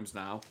many times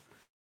now.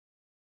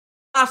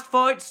 Last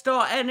fight,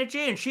 Star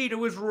Energy, and Shida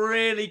was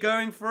really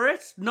going for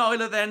it.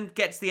 Nyla then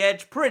gets the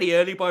edge pretty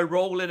early by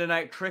rolling and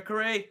out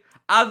trickery,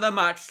 and the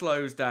match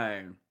slows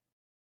down.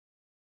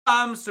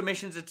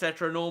 Submissions,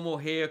 etc. Normal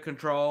here,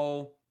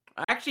 control.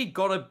 I actually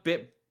got a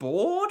bit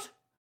bored.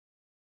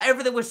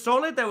 Everything was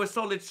solid, there were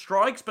solid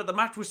strikes, but the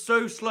match was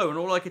so slow, and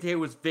all I could hear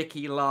was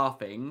Vicky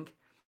laughing.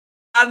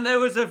 And there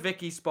was a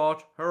Vicky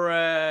spot.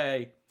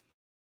 Hooray!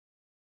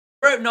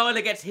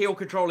 Nyla gets heel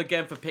control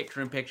again for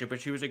picture-in-picture, but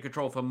she was in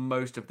control for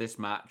most of this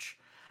match.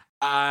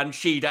 And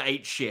Shida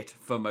ate shit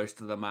for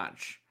most of the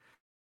match.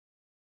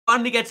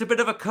 Finally gets a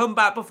bit of a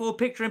comeback before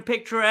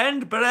picture-in-picture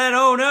end, but then,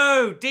 oh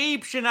no,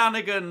 deep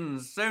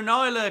shenanigans. So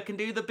Nyla can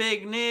do the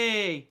big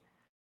knee.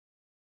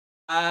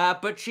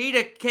 But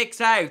Shida kicks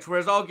out,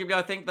 whereas arguably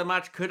I think the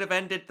match could have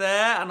ended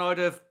there, and I'd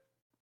have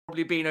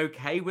probably been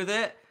okay with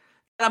it.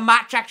 The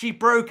match actually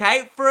broke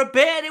out for a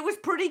bit, and it was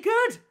pretty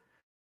good.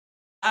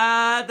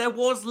 There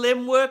was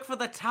limb work for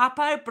the tap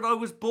out, but I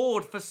was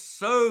bored for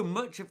so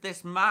much of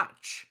this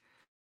match.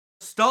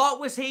 The start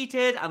was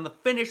heated and the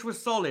finish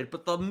was solid,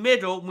 but the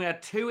middle, we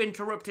had 2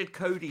 interrupted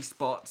Cody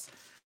spots.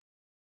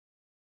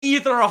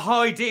 Either a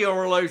high D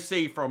or a low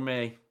C from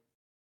me.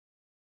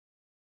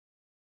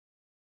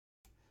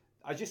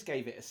 I just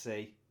gave it a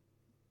C.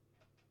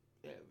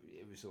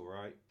 It was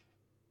alright.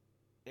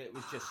 It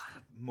was just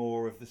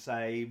more of the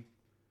same.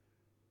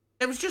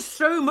 There was just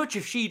so much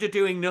of Shida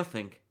doing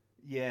nothing.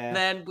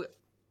 Yeah.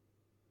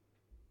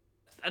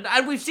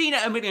 And we've seen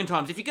it a million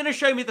times. If you're going to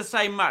show me the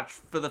same match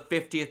for the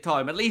 50th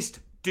time, at least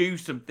do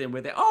something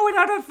with it. Oh, it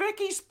had a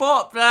Vicky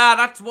spot.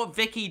 That's what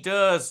Vicky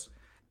does.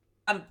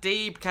 And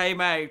Deeb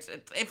came out.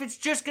 If it's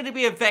just going to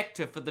be a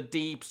vector for the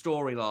Deeb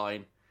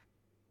storyline,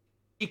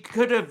 you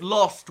could have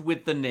lost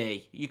with the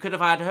knee. You could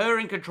have had her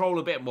in control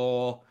a bit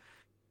more.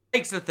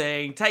 Takes the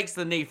thing, takes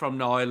the knee from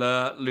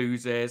Nyla,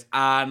 loses,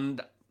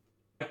 and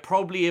I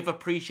probably have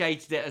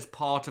appreciated it as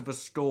part of a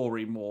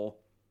story more.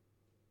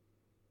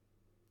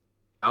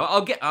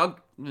 Yeah,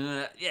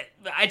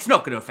 it's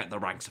not going to affect the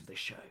ranks of this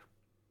show.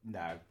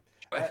 No.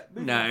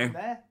 No. On from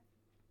there,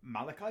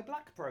 Malachi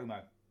Black promo.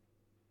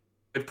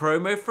 Good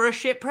promo for a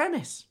shit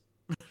premise.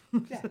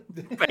 Yeah.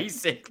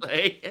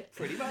 Basically.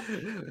 Pretty much.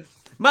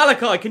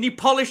 Malachi, can you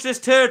polish this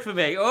turd for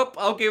me? Oh,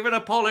 I'll give it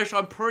a polish.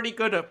 I'm pretty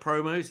good at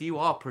promos. You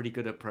are pretty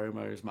good at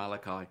promos,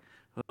 Malachi.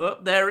 Oh,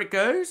 there it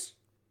goes.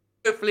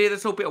 Hopefully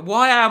this will be...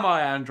 Why am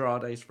I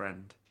Andrade's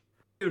friend?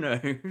 Who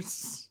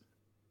knows?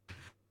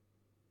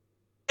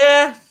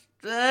 Yeah.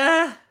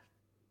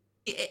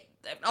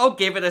 I'll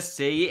give it a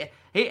C.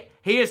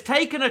 He has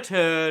taken a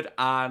turd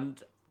and...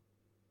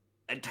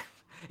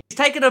 He's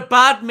taken a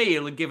bad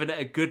meal and given it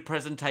a good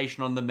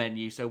presentation on the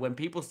menu, so when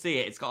people see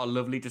it, it's got a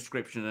lovely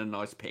description and a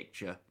nice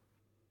picture.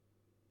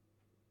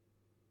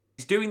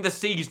 He's doing the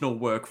seasonal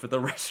work for the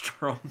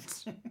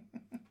restaurant.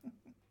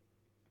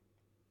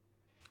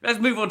 Let's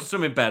move on to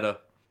something better.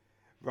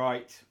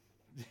 Right.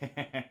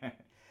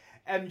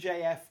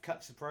 MJF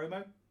cuts a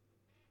promo.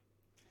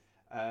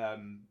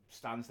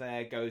 Stands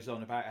there, goes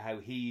on about how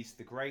he's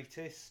the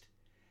greatest.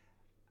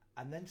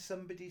 And then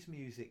somebody's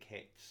music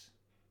hits.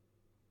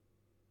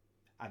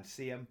 And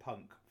CM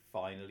Punk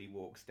finally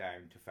walks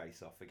down to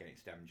face off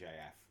against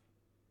MJF.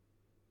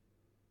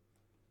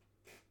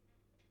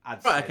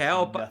 And says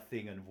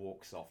nothing and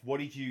walks off. What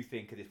did you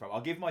think of this promo?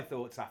 I'll give my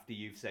thoughts after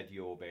you've said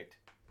your bit.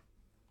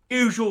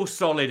 Usual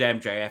solid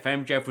MJF.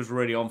 MJF was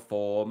really on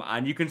form,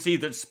 and you can see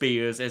that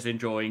Spears is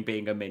enjoying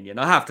being a minion.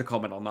 I have to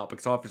comment on that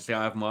because obviously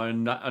I have my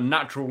own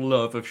natural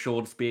love of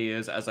Shawn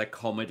Spears as a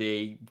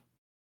comedy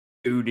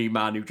goony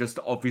man who just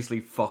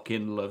obviously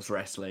fucking loves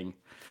wrestling.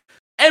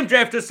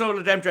 MJF does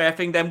solid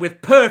MJFing, then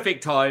with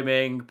perfect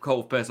timing,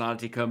 Colt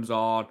personality comes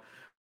on.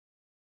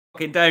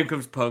 Fucking down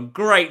comes Punk.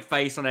 Great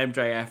face on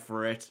MJF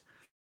for it.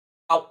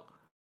 Oh,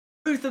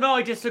 Ruth and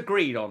I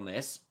disagreed on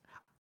this.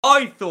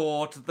 I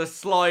thought the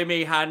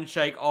slimy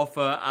handshake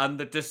offer and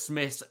the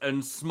dismiss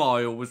and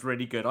smile was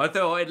really good. I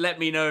thought it let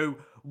me know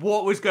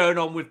what was going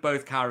on with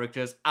both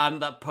characters and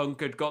that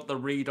Punk had got the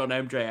read on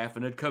MJF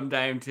and had come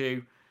down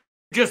to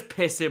just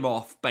piss him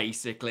off,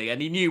 basically.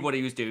 And he knew what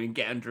he was doing,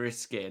 get under his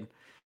skin.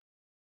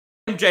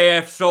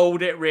 MJF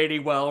sold it really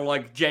well,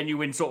 like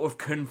genuine sort of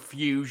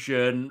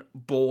confusion,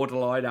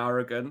 borderline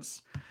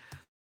arrogance.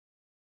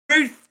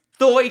 Ruth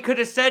thought he could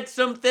have said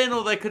something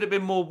or there could have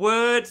been more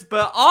words,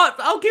 but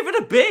I'll give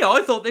it a B.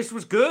 I thought this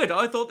was good.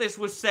 I thought this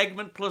was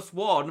segment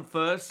 +1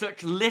 for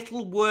such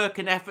little work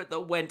and effort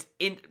that went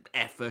in...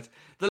 Effort.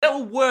 The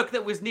little work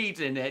that was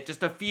needed in it,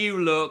 just a few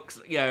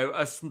looks, you know,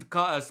 a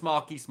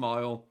smarky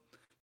smile.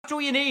 That's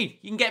all you need.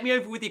 You can get me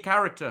over with your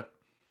character.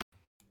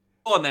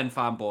 Go on then,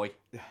 fanboy.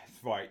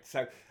 Right,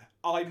 so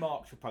I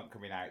marked for Punk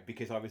coming out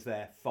because I was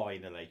there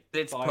finally.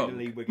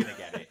 Finally, we're going to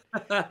get it.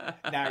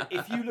 Now,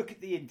 if you look at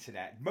the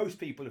internet, most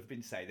people have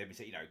been saying,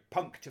 you know,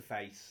 Punk to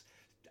face,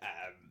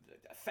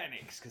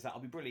 Phoenix, because that'll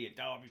be brilliant.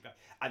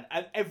 And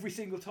every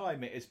single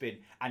time it has been,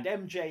 and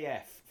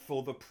MJF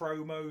for the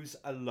promos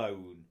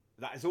alone.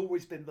 That has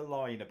always been the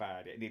line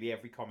about it. Nearly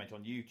every comment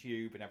on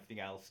YouTube and everything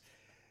else.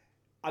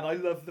 And I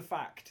love the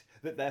fact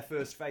that their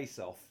first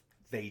face-off,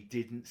 they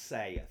didn't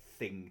say a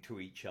thing to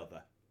each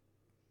other.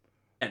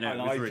 No,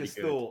 and I really just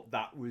thought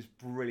that was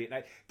brilliant.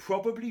 It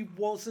probably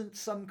wasn't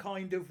some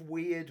kind of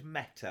weird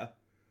meta,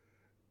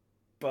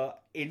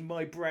 but in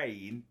my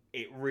brain,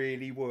 it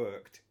really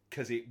worked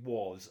because it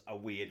was a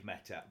weird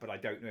meta. But I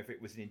don't know if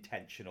it was an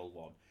intentional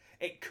one.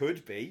 It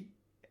could be.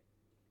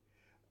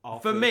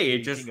 For me,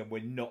 it just... And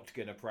we're not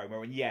going to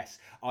promo. And yes,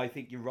 I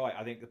think you're right.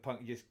 I think the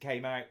Punk just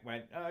came out and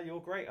went, oh,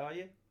 you're great, are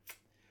you?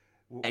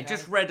 I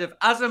just read of...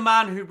 As a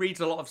man who reads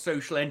a lot of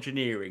social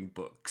engineering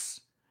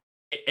books...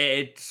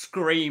 It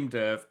screamed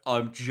of,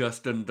 I'm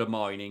just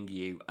undermining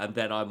you, and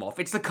then I'm off.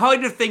 It's the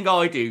kind of thing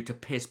I do to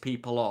piss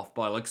people off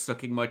by, like,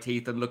 sucking my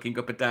teeth and looking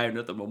up and down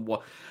at them and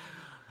what...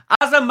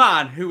 As a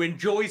man who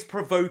enjoys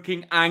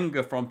provoking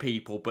anger from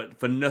people, but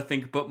for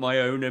nothing but my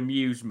own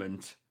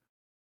amusement,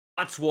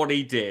 that's what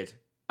he did.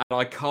 And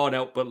I can't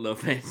help but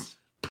love it.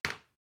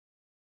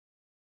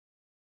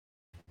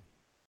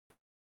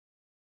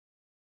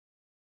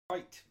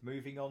 Right,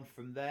 moving on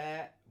from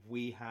there,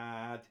 we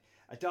had...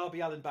 a Darby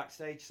Allin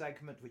backstage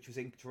segment, which was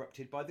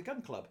interrupted by the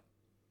Gun Club.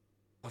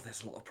 Oh,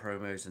 there's a lot of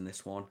promos in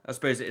this one. I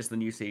suppose it is the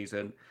new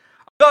season.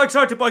 I got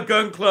excited by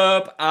Gun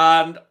Club,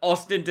 and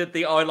Austin did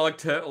the I Like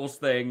Turtles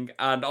thing,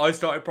 and I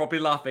started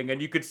properly laughing, and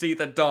you could see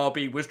that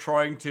Darby was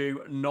trying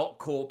to not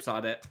corpse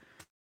at it.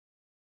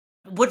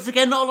 Once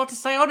again, not a lot to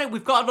say on it.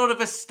 We've got a lot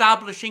of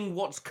establishing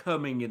what's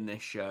coming in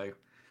this show.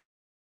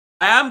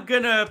 I am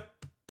going to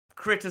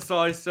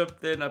criticise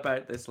something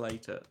about this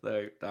later,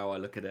 though, now I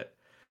look at it.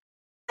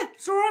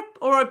 It's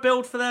alright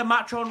build for their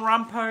match on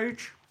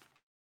Rampage.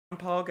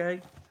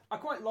 Rampage. I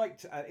quite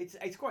liked,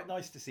 it's quite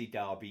nice to see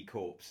Darby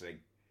corpsing.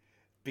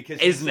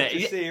 Because Isn't he's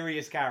such it? a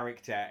serious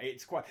character.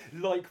 It's quite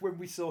like when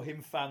we saw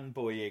him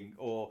fanboying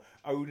or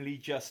only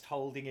just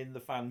holding in the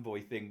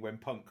fanboy thing when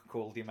Punk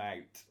called him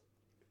out.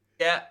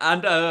 Yeah,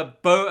 and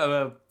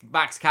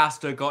Max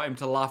Caster got him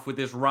to laugh with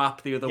his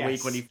rap the other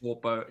week when he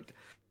fought Bo.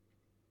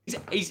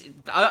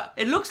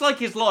 It looks like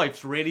his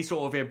life's really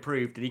sort of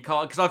improved, and he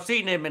can't, because I've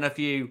seen him in a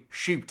few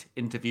shoot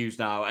interviews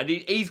now, and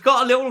he's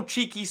got a little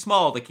cheeky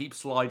smile that keeps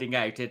sliding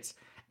out. It's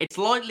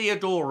lightly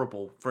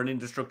adorable for an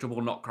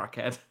indestructible not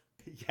crackhead.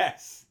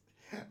 Yes.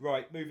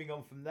 Right, moving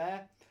on from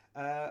there.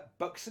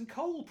 Bucks and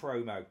Cole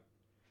promo.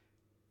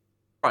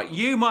 Right,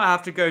 you might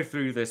have to go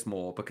through this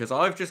more, because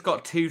I've just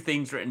got two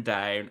things written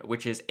down,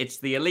 which is it's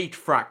the Elite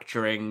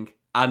fracturing,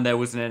 and there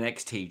was an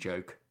NXT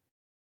joke.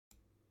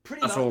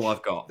 That's all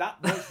I've got.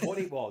 That was what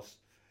it was.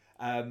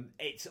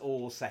 It's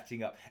all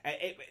setting up.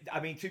 I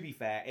mean, to be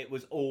fair, it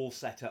was all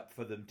set up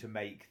for them to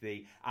make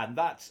the... And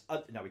that's...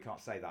 no, we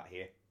can't say that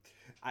here.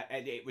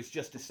 It was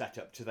just a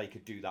setup so they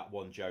could do that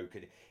one joke.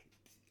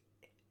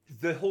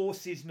 The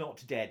horse is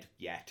not dead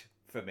yet,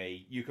 for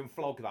me. You can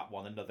flog that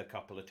one another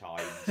couple of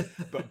times,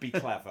 but be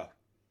clever.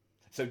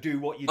 So do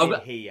what you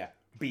did here.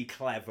 Be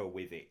clever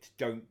with it.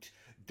 Don't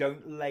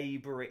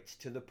labour it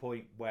to the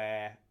point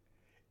where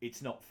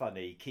it's not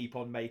funny. Keep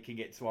on making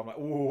it so I'm like,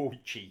 oh,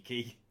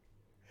 cheeky.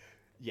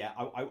 Yeah,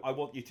 I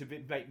want you to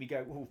make me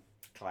go, oh,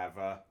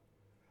 clever.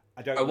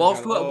 I don't know.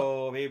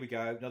 Oh, here we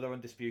go, another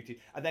Undisputed.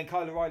 And then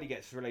Kyle O'Reilly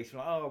gets released.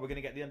 Like, oh, we're going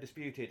to get the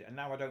Undisputed. And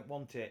now I don't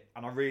want it.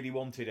 And I really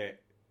wanted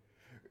it.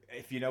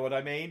 If you know what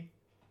I mean.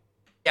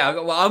 Yeah,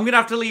 well, I'm going to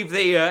have to leave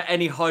the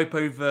any hype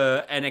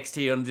over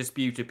NXT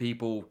Undisputed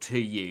people to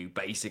you,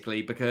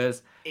 basically,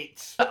 because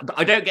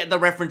I don't get the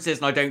references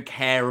and I don't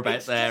care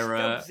about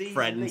their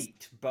friends.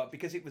 Elite, but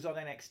because it was on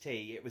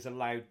NXT, it was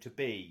allowed to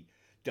be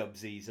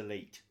Dubsy's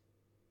Elite.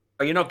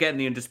 But you're not getting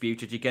the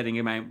Undisputed, you're getting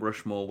a Mount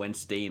Rushmore when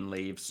Steen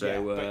leaves.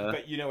 So, yeah,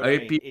 but you know what I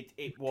mean?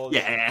 It was...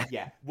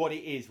 Yeah. What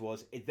it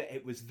was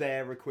it was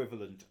their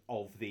equivalent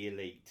of the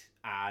Elite,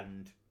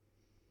 and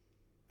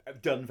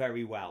done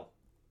very well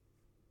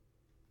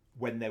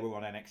when they were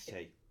on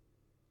NXT.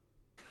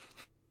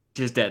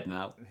 She's dead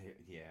now.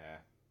 Yeah.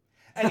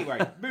 Anyway,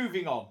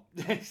 moving on.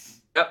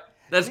 Yep,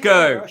 let's Lio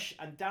go. Rush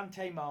and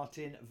Dante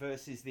Martin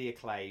versus the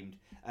Acclaimed.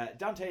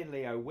 Dante and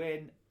Lio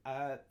win.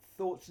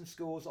 Thoughts and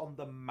scores on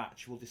the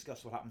match. We'll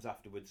discuss what happens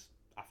afterwards.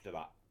 After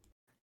that.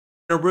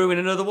 Gonna ruin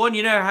another one.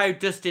 You know how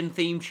Dustin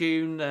theme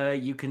tune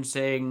you can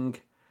sing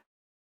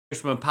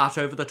Postman Pat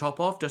over the top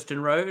of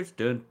Dustin Rhodes?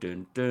 Dun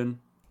dun dun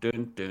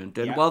dun dun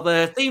dun. Yep. Well,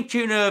 the theme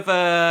tune of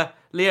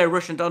Lio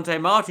Rush and Dante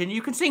Martin,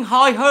 you can sing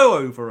Hi Ho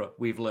over it,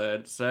 we've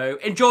learned. So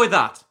enjoy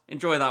that.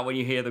 Enjoy that when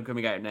you hear them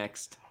coming out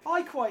next.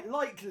 I quite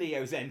like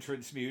Leo's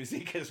entrance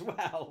music as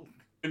well.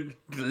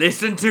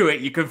 Listen to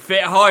it. You can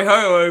fit Hi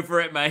Ho over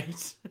it,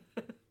 mate.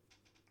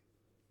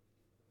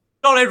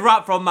 Solid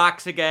rap from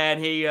Max again.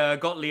 He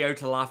got Lio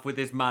to laugh with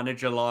his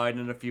manager line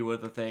and a few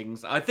other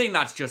things. I think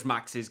that's just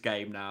Max's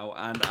game now.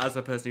 And as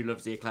a person who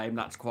loves the Acclaim,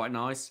 that's quite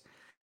nice.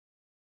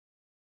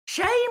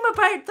 Shame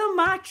about the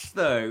match,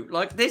 though.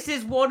 Like, this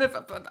is one of...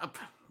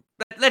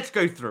 Let's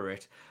go through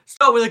it.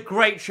 Start with a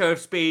great show of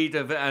speed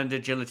and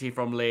agility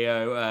from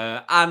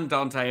Lio and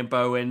Dante and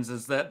Bowens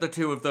as the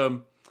two of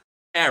them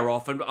air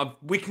off. And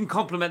we can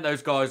compliment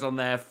those guys on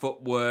their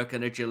footwork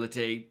and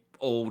agility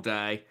all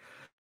day.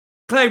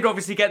 Claimed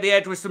obviously get the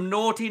edge with some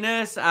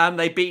naughtiness, and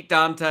they beat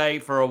Dante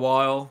for a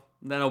while,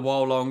 then a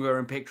while longer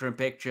in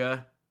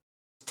picture.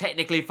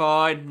 Technically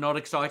fine, not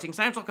exciting.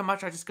 Sounds like a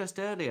match I discussed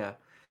earlier.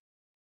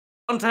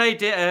 Dante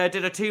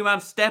did a two-man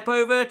step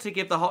over to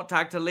give the hot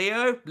tag to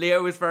Lio.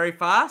 Lio was very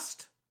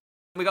fast.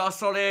 We got a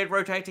solid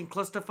rotating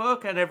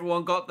clusterfuck, and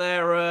everyone got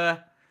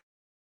their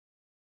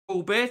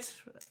full bit.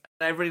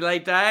 Everybody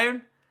laid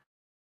down.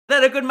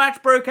 Then a good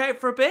match broke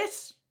out for a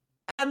bit,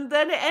 and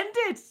then it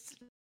ended.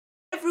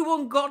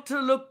 Everyone got to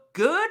look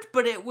good,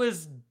 but it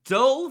was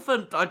dull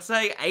for, I'd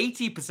say,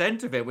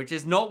 80% of it, which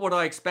is not what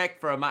I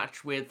expect for a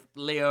match with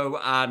Lio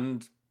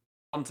and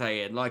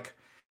Dante in. Like,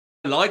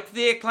 I like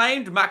the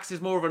Acclaimed. Max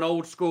is more of an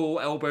old school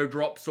elbow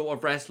drop sort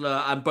of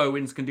wrestler, and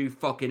Bowens can do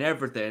fucking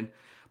everything.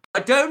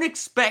 But I don't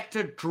expect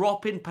a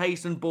drop in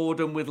pace and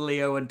boredom with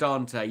Lio and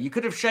Dante. You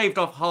could have shaved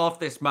off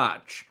half this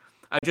match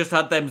and just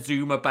had them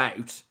zoom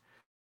about.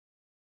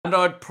 And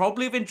I'd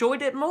probably have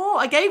enjoyed it more.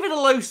 I gave it a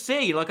low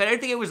C. Like, I don't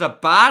think it was a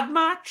bad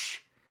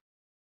match.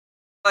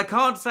 I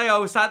can't say I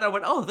was sat there and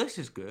went, oh, this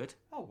is good.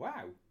 Oh,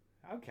 wow.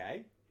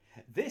 Okay.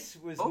 This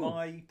was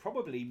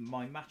probably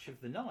my match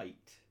of the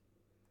night.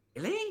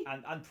 Really?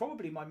 And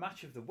probably my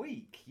match of the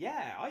week.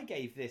 Yeah, I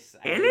gave this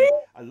a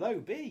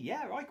low B.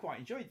 Yeah, I quite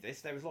enjoyed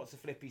this. There was lots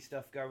of flippy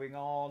stuff going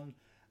on.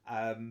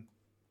 At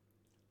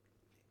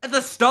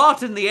the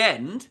start and the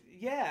end?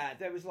 Yeah,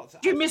 there was lots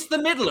of... Did you miss the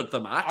middle of the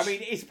match? I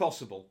mean, it's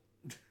possible.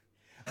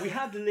 We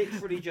had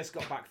literally just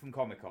got back from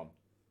Comic-Con.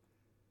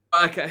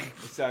 Okay.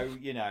 So,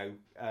 you know,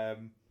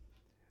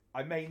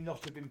 I may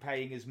not have been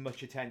paying as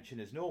much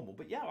attention as normal.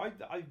 But yeah,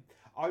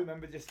 I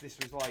remember this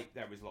was like,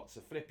 there was lots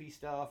of flippy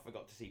stuff. I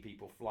got to see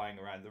people flying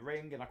around the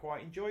ring and I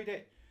quite enjoyed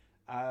it.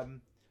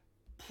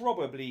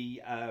 Probably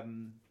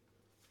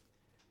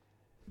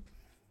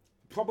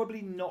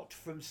Probably not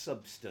from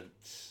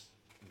substance,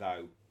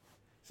 though.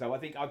 So I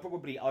think I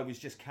was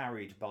just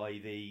carried by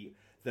the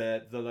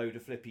load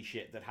of flippy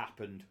shit that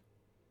happened.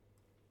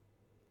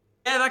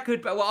 Yeah, that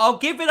could be. Well, I'll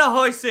give it a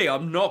high C.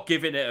 I'm not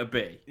giving it a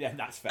B. Yeah,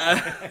 that's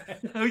fair.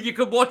 You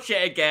can watch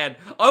it again.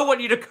 I want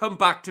you to come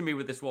back to me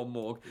with this one,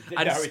 Morg,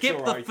 and No, skip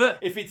it's the alright. first.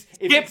 If it's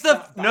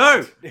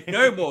No,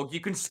 Morg. You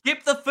can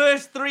skip the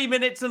first 3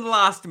 minutes and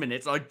last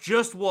minutes. I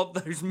just want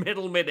those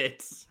middle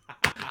minutes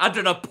and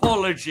an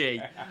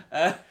apology.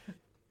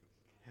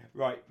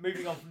 Right,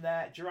 moving on from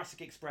there.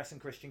 Jurassic Express and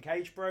Christian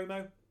Cage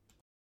promo.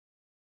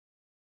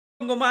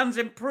 Jungle Man's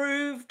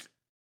improved.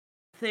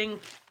 I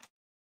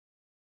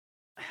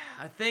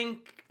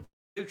think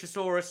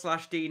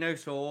Luchasaurus /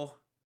 Dinosaur.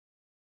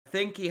 I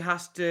think he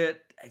has to.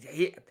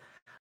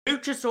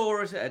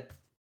 Luchasaurus.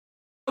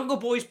 Jungle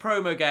Boy's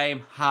promo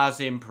game has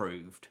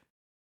improved.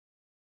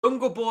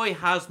 Jungle Boy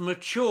has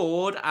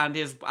matured and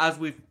is, as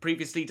we've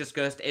previously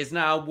discussed, is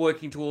now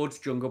working towards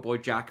Jungle Boy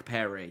Jack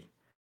Perry.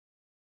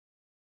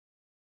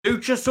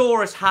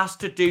 Luchasaurus has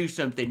to do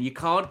something. You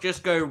can't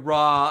just go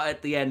raw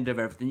at the end of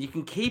everything. You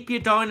can keep your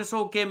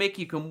dinosaur gimmick,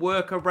 you can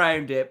work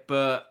around it,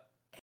 but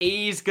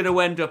he's going to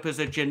end up as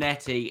a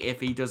Jannetty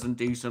if he doesn't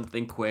do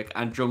something quick,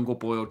 and Jungle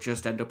Boy will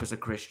just end up as a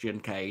Christian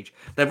Cage.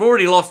 They've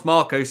already lost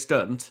Marco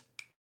Stunt.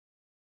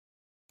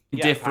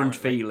 Different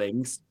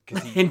feelings.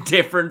 In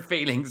different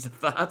feelings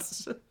of that.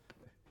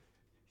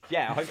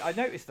 Yeah, I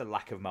noticed the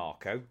lack of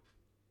Marco.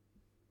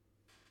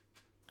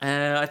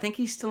 I think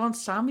he's still on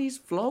Sammy's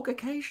vlog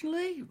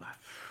occasionally.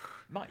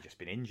 Might have just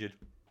been injured.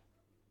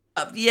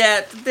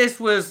 Yeah, this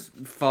was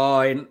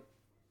fine.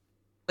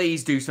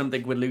 Please do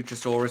something with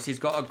Luchasaurus. He's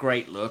got a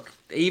great look.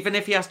 Even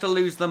if he has to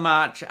lose the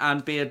match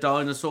and be a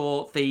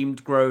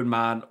dinosaur-themed grown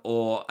man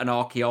or an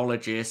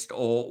archaeologist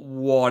or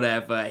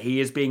whatever, he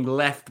is being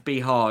left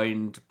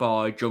behind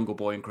by Jungle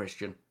Boy and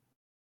Christian.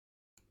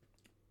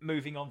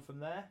 Moving on from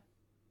there.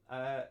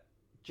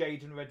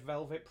 Jade and Red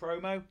Velvet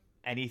promo.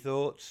 Any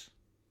thoughts?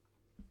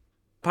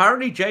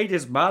 Apparently Jade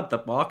is mad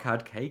that Mark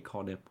had cake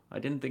on him. I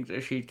didn't think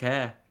that she'd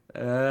care.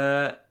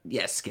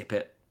 Yeah, skip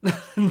it.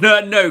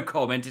 No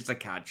comment, it's a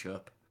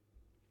catch-up.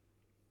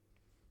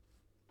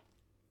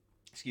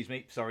 Excuse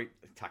me, sorry,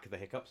 attack of the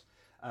hiccups.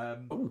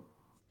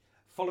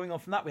 Following on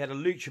from that, we had a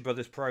Lucha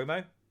Brothers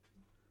promo.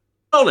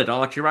 Solid,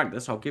 I'll actually rank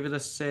this. I'll give it a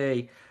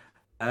C.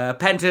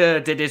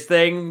 Penta did his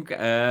thing.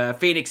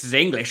 Phoenix's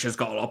English has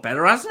got a lot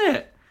better, hasn't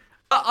it?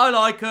 I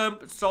like them.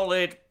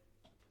 Solid.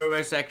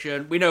 Promo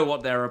section. We know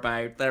what they're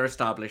about. They're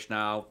established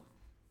now.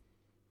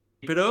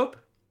 Keep it up.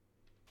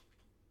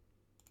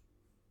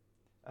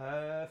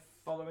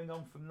 Following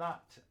on from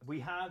that, we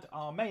had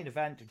our main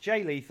event,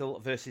 Jay Lethal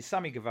versus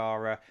Sammy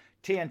Guevara,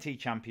 TNT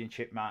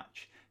Championship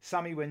match.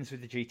 Sammy wins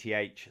with the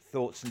GTH.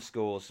 Thoughts and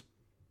scores?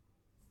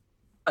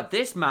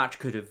 This match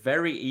could have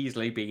very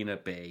easily been a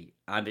B,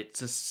 and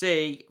it's a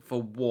C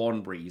for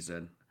one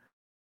reason.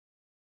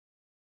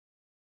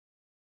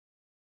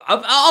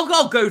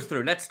 I'll go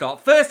through. Let's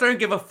start. First, I don't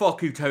give a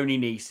fuck who Tony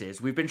Nese is.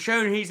 We've been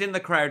shown he's in the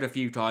crowd a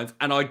few times,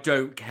 and I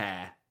don't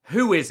care.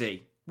 Who is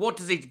he? What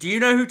does he... Do you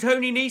know who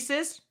Tony Nese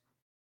is?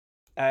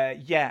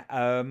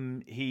 Yeah,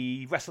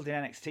 he wrestled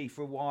in NXT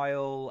for a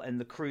while and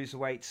the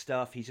cruiserweight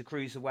stuff. He's a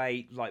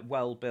cruiserweight, like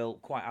well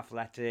built, quite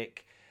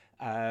athletic,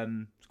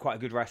 quite a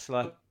good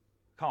wrestler.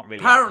 Can't really.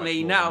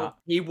 Apparently now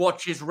he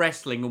watches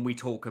wrestling and we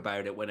talk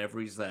about it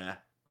whenever he's there.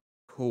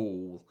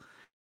 Cool.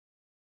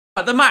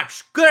 The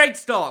match, great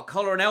start.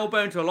 Collar and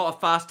elbow into a lot of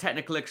fast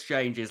technical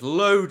exchanges,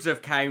 loads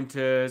of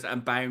counters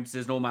and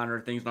bounces and all manner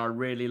of things, and I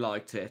really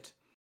liked it.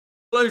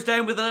 Closed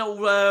down with a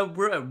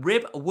little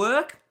rib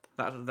work.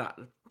 That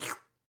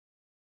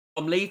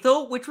from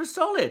Lethal, which was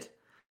solid.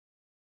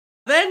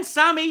 Then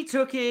Sammy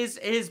took his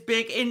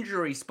big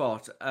injury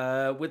spot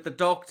with the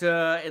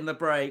doctor in the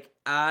break,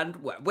 and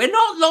we're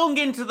not long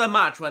into the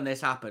match when this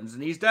happens,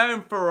 and he's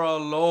down for a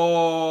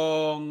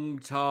long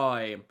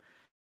time.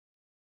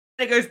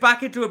 It goes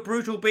back into a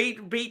brutal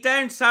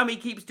beatdown. Sammy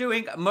keeps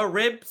doing my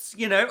ribs,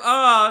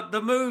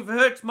 the move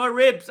hurts my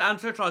ribs and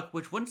such like,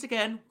 which once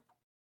again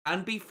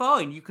can be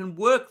fine. You can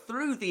work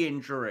through the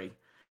injury.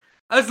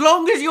 As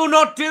long as you're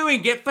not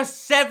doing it for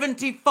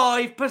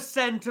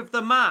 75% of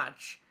the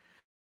match.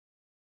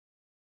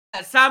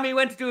 Sammy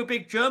went to do a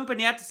big jump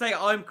and he had to say,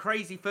 I'm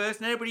crazy first.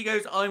 And everybody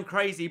goes, I'm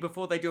crazy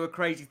before they do a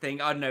crazy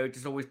thing. I don't know, it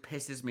just always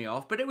pisses me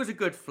off. But it was a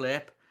good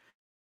flip.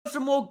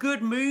 Some more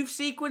good move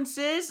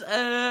sequences.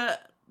 It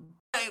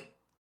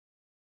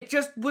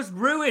just was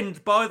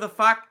ruined by the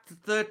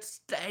fact that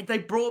they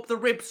brought up the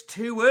ribs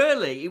too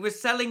early. He was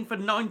selling for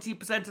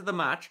 90% of the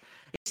match.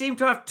 He seemed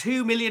to have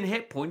 2 million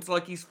hit points,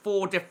 like he's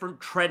 4 different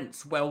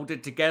Trents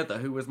welded together,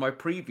 who was my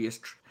previous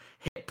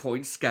hit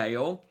point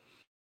scale.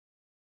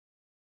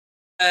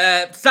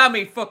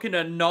 Sammy fucking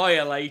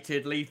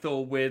annihilated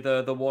Lethal with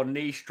the one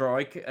knee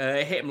strike.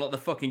 Hit him like the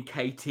fucking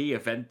KT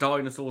event.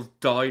 Dinosaurs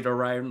died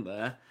around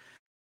there.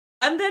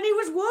 And then he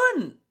was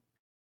won.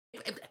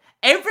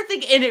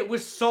 Everything in it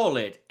was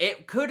solid.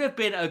 It could have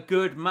been a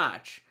good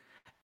match.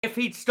 if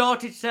he'd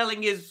started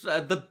selling his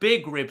the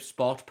big rib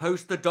spot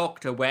post the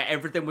doctor, where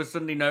everything was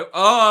suddenly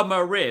my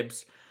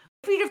ribs,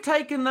 if he'd have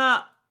taken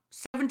that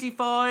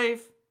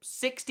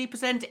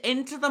 75-60%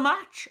 into the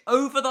match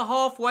over the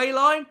halfway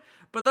line,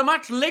 but the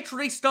match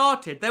literally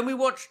started. Then we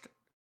watched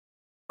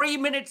 3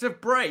 minutes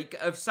of break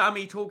of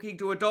Sammy talking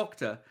to a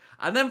doctor.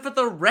 And then for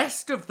the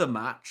rest of the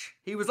match,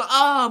 he was like,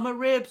 my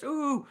ribs,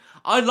 ooh.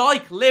 I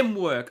like limb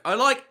work. I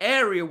like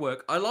area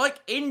work. I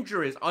like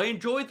injuries. I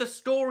enjoy the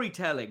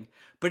storytelling.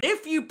 But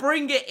if you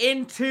bring it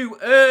in too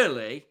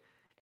early,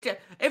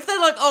 if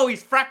they're like,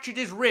 he's fractured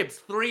his ribs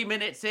 3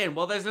 minutes in,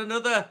 well, there's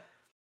another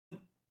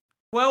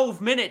 12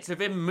 minutes of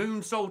him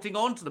moonsaulting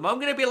onto them. I'm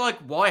going to be like,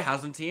 why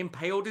hasn't he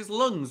impaled his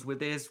lungs with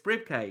his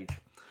ribcage?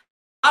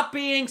 That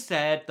being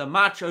said, the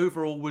match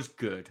overall was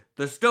good.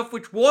 The stuff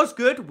which was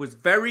good was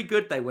very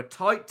good. They were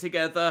tight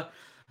together.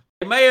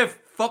 They may have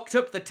fucked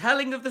up the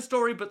telling of the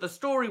story, but the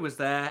story was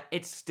there.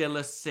 It's still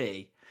a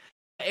C.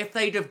 If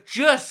they'd have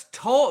just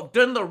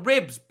done the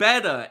ribs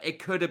better, it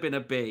could have been a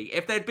B.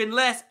 If they'd been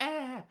less,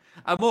 and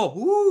more,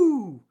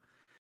 woo.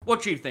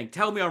 What do you think?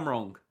 Tell me I'm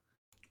wrong.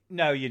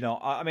 No, you're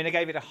not. I mean, I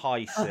gave it a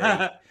high C.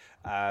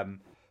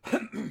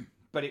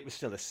 But it was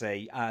still a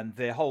C, and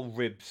the whole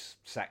ribs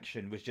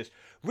section was just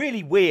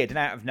really weird and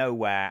out of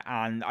nowhere,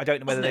 and I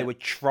don't know whether they were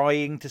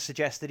trying to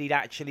suggest that he'd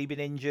actually been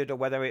injured or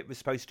whether it was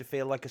supposed to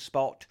feel like a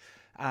spot,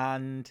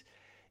 and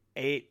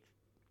I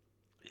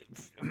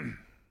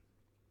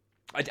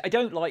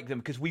don't like them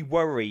because we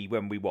worry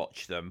when we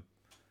watch them,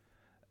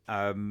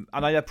 and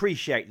I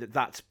appreciate that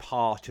that's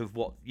part of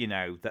what,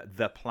 that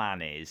the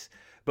plan is.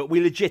 But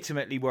we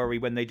legitimately worry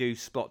when they do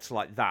spots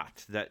like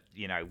that,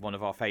 one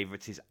of our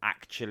favourites is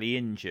actually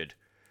injured,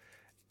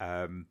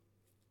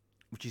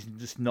 which is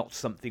just not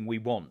something we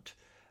want.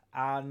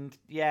 And,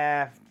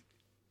 it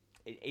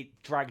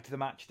dragged the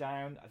match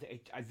down.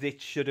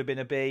 It should have been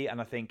a B, and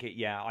I think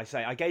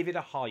I gave it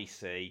a high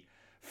C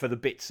for the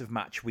bits of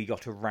match we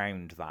got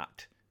around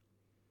that.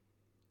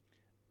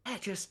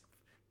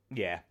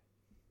 Yeah.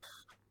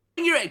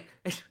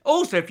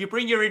 Also, if you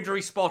bring your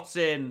injury spots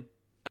in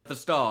at the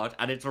start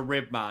and it's a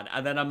rib man,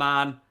 and then a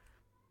man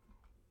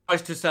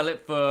tries to sell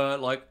it for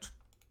like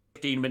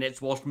 15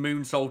 minutes whilst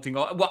moonsaulting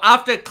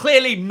after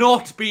clearly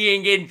not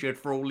being injured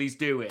for all he's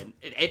doing,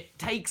 it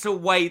takes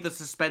away the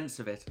suspense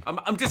of it.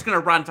 I'm just going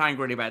to rant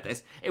angrily about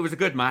this. It was a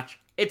good match.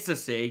 It's a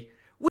C.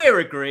 We're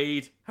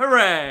agreed.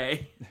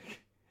 Hooray!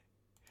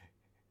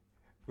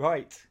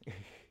 Right.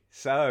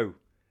 So,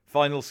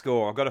 final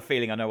score. I've got a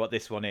feeling I know what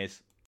this one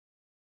is.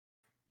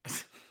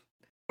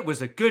 It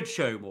was a good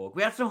show, Morg.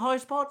 We had some high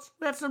spots,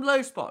 we had some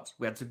low spots,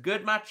 we had some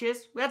good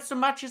matches, we had some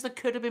matches that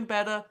could have been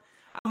better,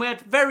 and we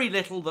had very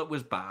little that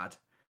was bad.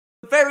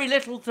 Very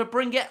little to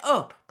bring it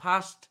up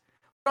past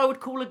what I would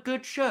call a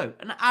good show,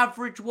 an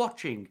average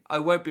watching. I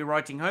won't be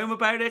writing home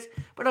about it,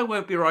 but I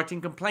won't be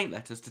writing complaint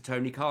letters to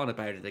Tony Khan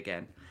about it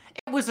again.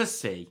 It was a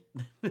C.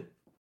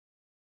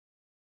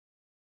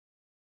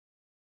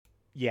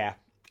 Yeah,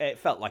 it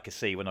felt like a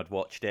C when I'd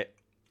watched it.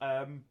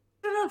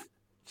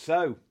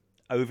 So,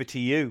 over to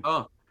you.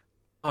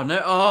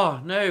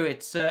 No,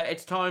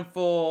 it's time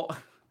for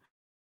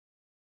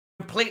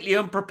completely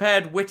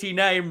unprepared witty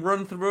name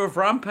run through of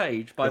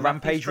Rampage by the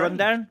Rampage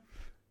Rundown?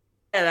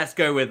 Yeah, let's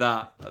go with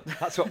that.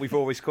 That's what we've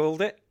always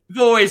called it.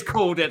 We've always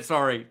called it,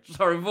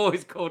 we've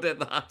always called it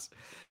that.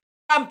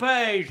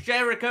 Rampage,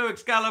 Jericho,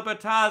 Excalibur,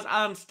 Taz,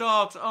 and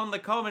Starks on the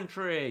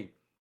commentary.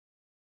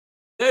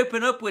 We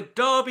open up with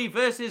Darby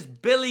versus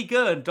Billy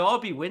Gunn.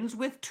 Darby wins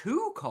with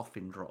 2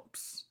 coffin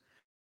drops.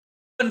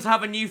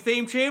 Have a new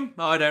theme tune.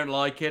 I don't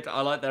like it.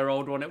 I like their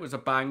old one. It was a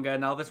banger.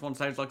 Now this one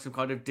sounds like some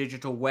kind of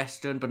digital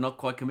western, but not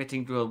quite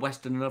committing to a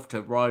western enough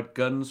to ride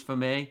guns for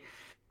me.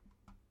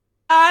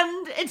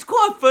 And it's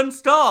quite a fun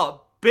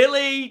start.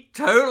 Billy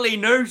totally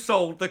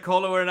no-sold the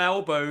collar and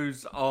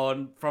elbows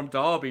from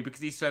Darby because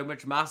he's so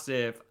much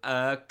massive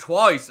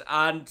twice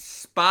and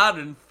spat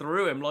and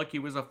threw him like he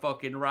was a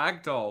fucking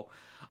ragdoll.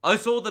 I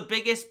saw the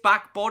biggest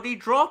back body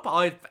drop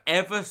I've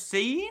ever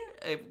seen.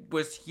 It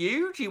was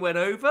huge. He went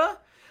over.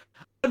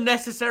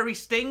 Unnecessary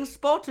sting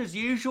spot as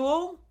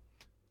usual.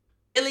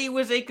 Billy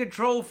was in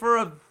control for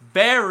a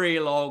very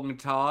long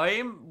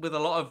time with a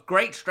lot of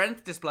great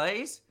strength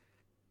displays.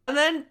 And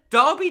then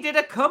Darby did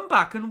a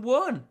comeback and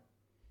won.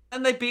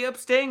 And they beat up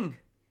Sting.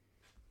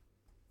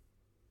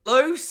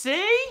 Low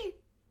C?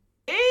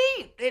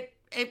 It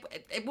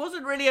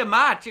wasn't really a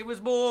match. It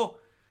was more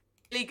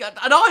Billy Gunn.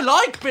 And I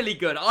like Billy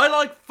Gunn. I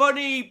like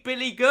funny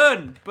Billy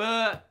Gunn.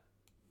 But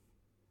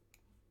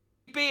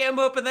he beat him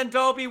up and then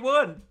Darby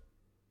won.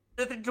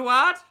 Anything to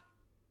add?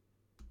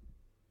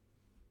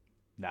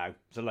 No,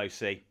 it's a low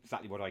C.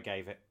 Exactly what I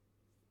gave it.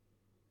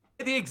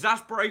 The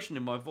exasperation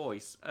in my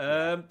voice.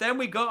 Then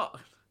we got...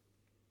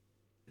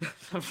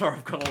 I'm sorry,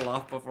 I've got to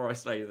laugh before I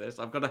say this.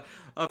 I've got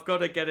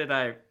to get it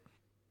out.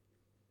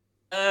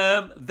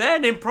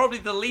 Then, in probably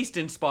the least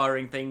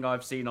inspiring thing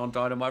I've seen on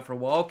Dynamite for a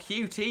while,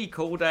 QT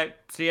called out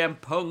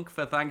CM Punk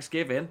for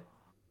Thanksgiving.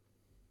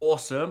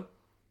 Awesome.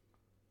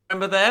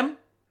 Remember them?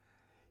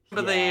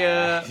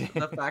 Remember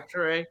the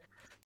factory?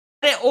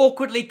 It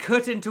awkwardly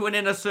cut into an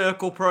Inner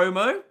Circle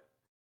promo.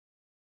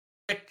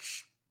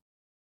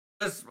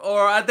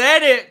 Or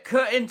then it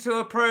cut into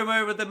a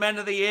promo with the Men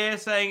of the Year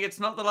saying it's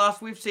not the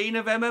last we've seen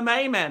of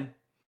MMA men.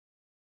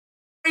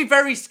 Very,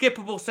 very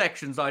skippable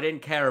sections I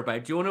didn't care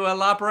about. Do you want to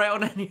elaborate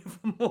on any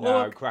of them more?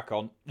 No, crack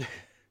on.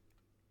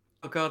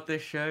 Oh god,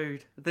 this show.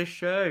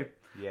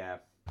 Yeah.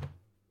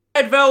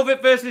 Red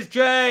Velvet versus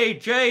Jade.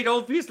 Jade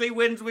obviously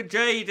wins with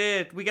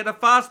Jaded. We get a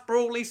fast,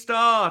 brawly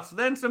start.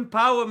 Then some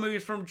power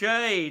moves from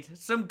Jade.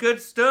 Some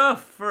good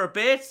stuff for a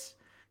bit.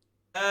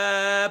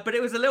 But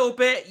it was a little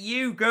bit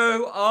you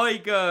go, I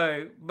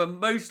go. But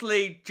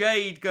mostly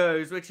Jade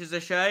goes, which is a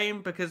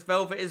shame because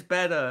Velvet is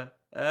better.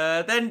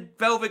 Then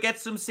Velvet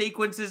gets some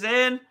sequences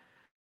in.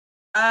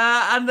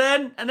 And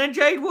then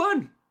Jade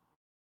won.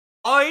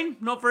 Fine,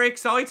 not very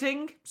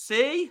exciting.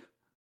 See?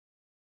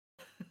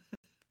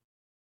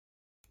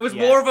 It was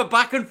more of a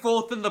back and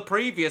forth than the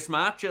previous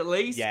match, at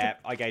least. Yeah,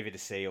 I gave it a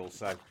C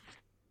also. It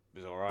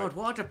was alright. God,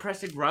 what a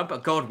depressing ramp.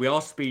 But God, we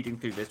are speeding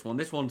through this one.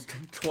 This one's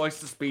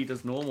twice the speed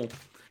as normal.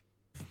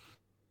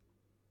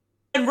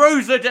 And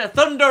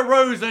Thunder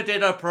Rosa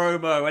did a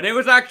promo, and it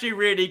was actually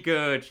really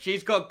good.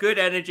 She's got good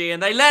energy,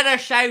 and they let her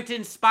shout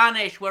in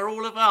Spanish, where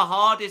all of her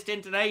hardest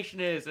intonation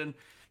is, and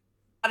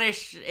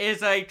Spanish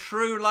is a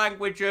true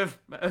language of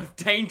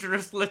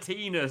dangerous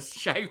Latinas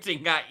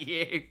shouting at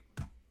you.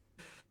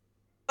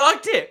 I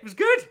liked it. It was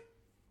good.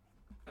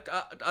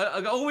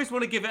 I always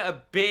want to give it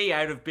a B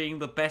out of being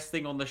the best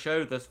thing on the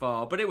show thus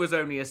far, but it was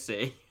only a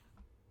C.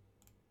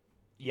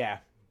 Yeah.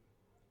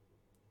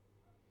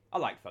 I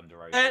like Thunder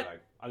Rosa, though.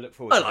 I look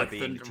forward to her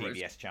being the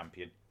TBS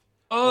champion.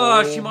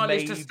 Oh, she might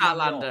lose to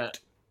Statlander.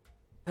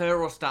 Her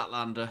or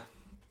Statlander.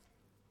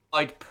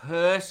 I'd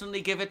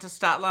personally give it to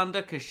Statlander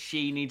because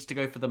she needs to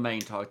go for the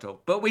main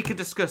title. But we could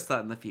discuss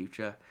that in the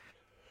future.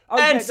 Oh,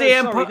 yeah, no,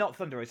 sorry, not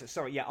Thunder Rosa.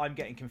 Sorry, yeah, I'm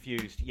getting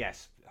confused.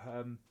 Yes.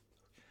 I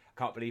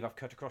can't believe I've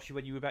cut across you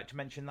when you were about to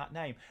mention that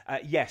name.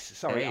 Yes,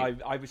 sorry, hey.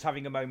 I was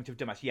having a moment of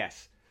dumbass.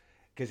 Yes,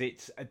 because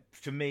it's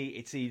to me,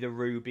 it's either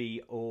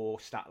Ruby or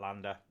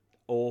Statlander,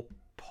 or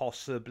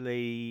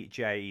possibly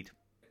Jade.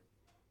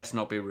 Let's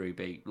not be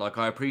Ruby. Like,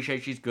 I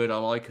appreciate she's good. I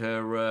like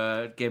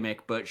her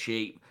gimmick, but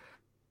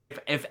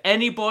if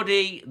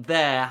anybody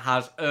there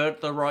has earned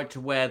the right to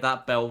wear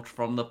that belt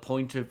from the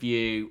point of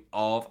view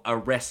of a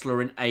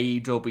wrestler in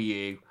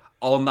AEW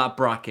on that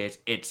bracket,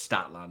 it's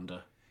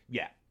Statlander.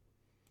 Yeah.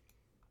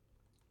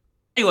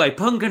 Anyway,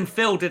 Punk and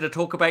Phil did a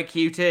talk about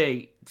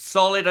QT.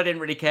 Solid, I didn't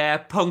really care.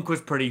 Punk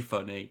was pretty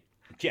funny.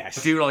 Yes.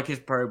 I do like his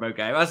promo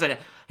game. As I said,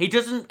 he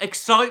doesn't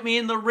excite me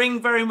in the ring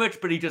very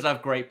much, but he does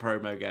have great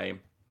promo game.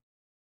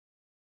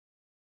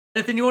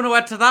 Anything you want to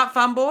add to that,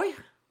 fanboy?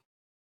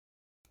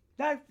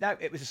 No,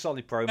 it was a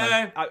solid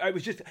promo.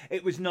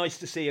 It was nice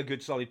to see a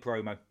good solid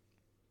promo.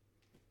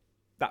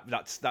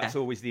 That's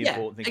always the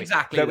important thing.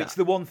 Exactly. So it's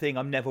the one thing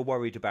I'm never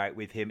worried about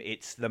with him.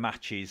 It's the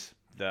matches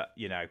that,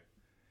 you know.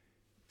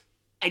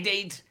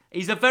 Indeed.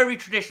 He's a very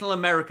traditional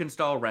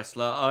American-style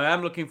wrestler. I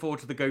am looking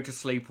forward to the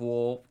go-to-sleep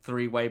war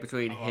three-way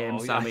between him,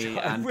 Sammy, and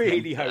I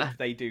really hope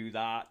they do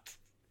that.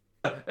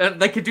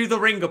 They could do the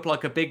ring up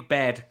like a big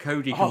bed.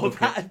 Cody can book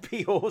that'd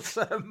be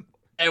awesome.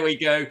 There we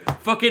go.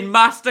 Fucking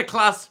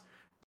masterclass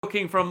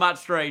booking from Matt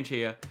Strange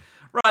here.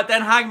 Right,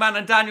 then Hangman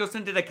and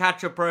Danielson did a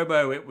catch-up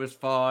promo. It was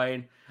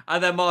fine.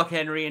 And then Mark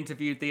Henry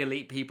interviewed the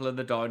Elite people and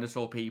the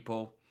Dinosaur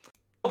people.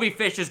 Bobby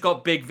Fish has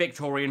got big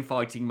Victorian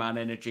fighting man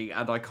energy,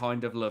 and I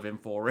kind of love him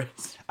for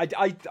it.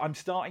 I'm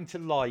starting to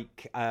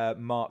like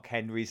Mark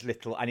Henry's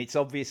little, and it's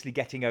obviously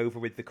getting over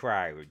with the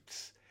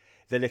crowds,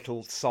 the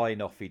little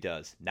sign-off he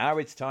does. Now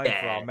it's time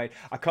for our main...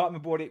 I can't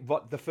remember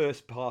what the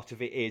first part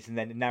of it is, and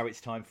then now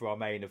it's time for our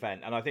main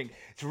event. And I think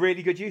it's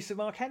really good use of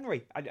Mark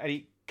Henry. And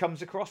he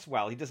comes across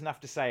well. He doesn't have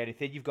to say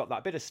anything. You've got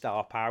that bit of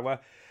star power.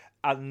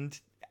 And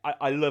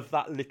I love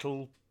that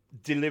little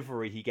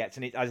delivery he gets.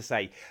 And as I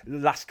say, the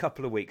last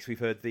couple of weeks we've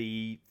heard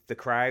the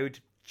crowd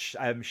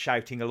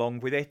shouting along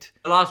with it.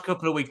 The last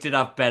couple of weeks did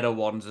have better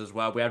ones as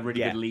well. We had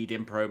really good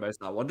lead-in promos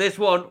that one. This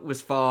one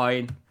was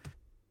fine.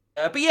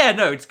 But yeah,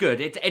 no, it's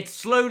good. It's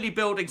slowly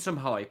building some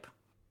hype.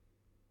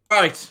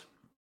 Right.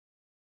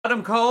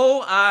 Adam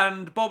Cole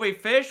and Bobby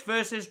Fish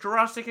versus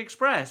Jurassic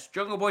Express.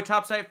 Jungle Boy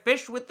taps out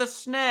Fish with the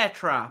snare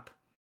trap.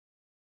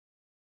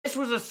 This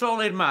was a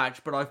solid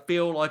match, but I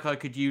feel like I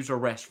could use a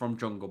rest from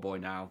Jungle Boy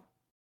now.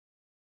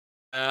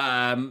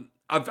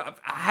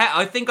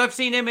 I think I've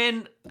seen him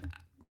in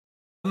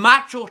a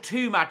match or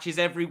two matches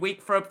every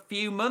week for a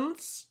few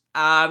months,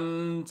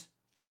 and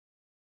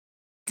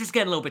just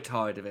getting a little bit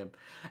tired of him.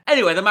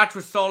 Anyway, the match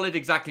was solid,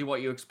 exactly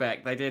what you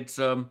expect. They did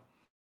some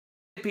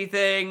hippie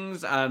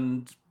things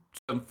and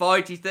some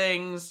fighty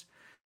things.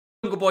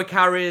 Jungle Boy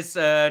carries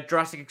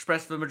Jurassic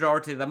Express for the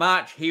majority of the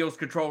match. Heels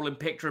controlling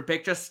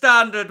picture-in-picture.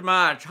 Standard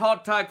match.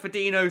 Hot tag for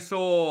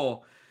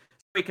Dinosaur.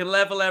 We can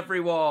level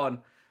everyone.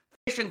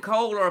 Fish and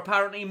Cole are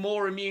apparently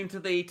more immune to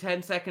the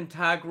 10-second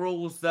tag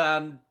rules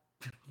than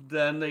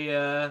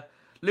the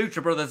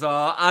Lucha Brothers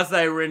are, as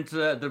they were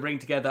into the ring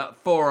together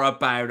for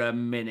about a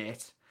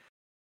minute.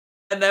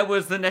 And there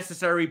was the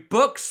necessary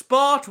book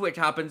spot, which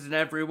happens in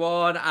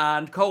everyone,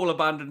 and Cole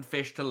abandoned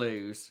Fish to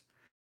lose.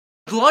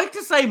 I'd like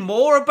to say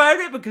more about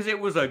it because it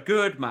was a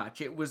good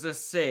match. It was a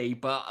C,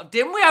 but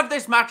didn't we have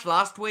this match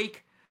last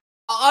week?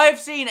 I've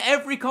seen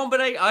every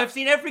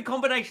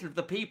combination of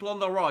the people on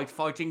the right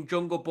fighting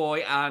Jungle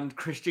Boy and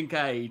Christian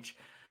Cage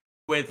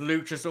with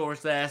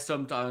Luchasaurus there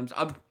sometimes.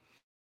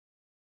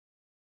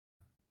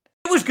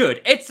 It was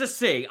good. It's a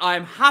C.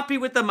 I'm happy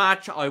with the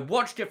match. I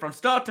watched it from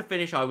start to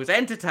finish. I was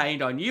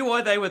entertained. I knew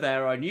why they were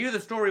there. I knew the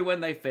story when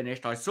they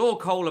finished. I saw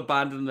Cole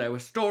abandon. There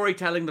was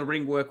storytelling. The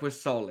ring work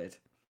was solid.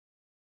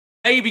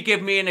 Maybe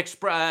give me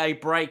a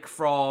break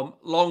from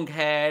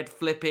long-haired,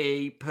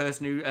 flippy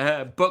person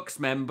who Bucks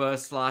member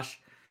 /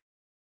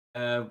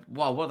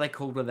 what are they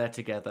called when they're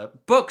together?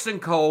 Bucks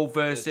and Cole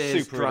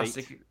versus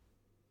Jurassic.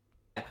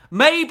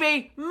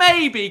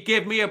 Maybe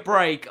give me a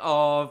break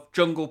of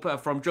Jungle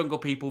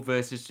People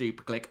versus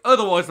Superclick.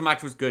 Otherwise, the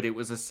match was good. It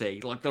was a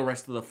C, like the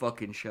rest of the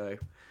fucking show.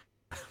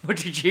 What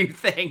did you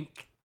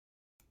think?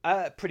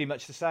 Pretty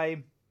much the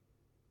same.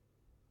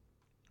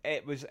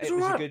 It was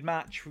a good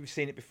match. We've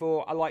seen it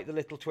before. I like the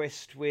little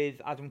twist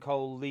with Adam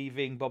Cole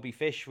leaving Bobby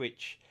Fish,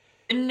 which...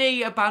 Didn't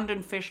he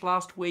abandon Fish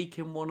last week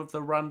in one of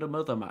the random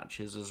other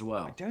matches as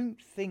well? I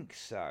don't think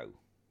so.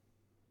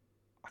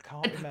 I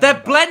can't remember.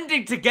 They're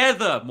blending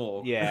together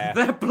more. Yeah.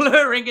 They're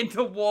blurring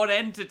into one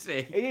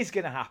entity. It is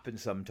going to happen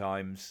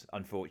sometimes,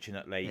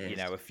 unfortunately. Yes. You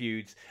know, a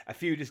feud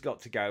has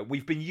got to go.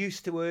 We've been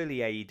used to early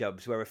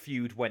AEWs where a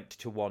feud went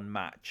to one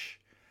match.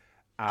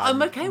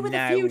 I'm okay with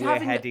now the feud we're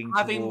having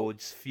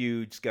towards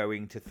feuds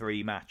going to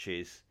 3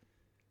 matches,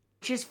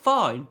 which is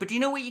fine. But do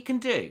you know what you can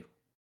do?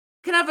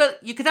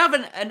 You could have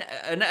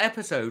an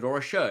episode or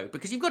a show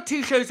because you've got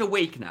 2 shows a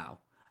week now.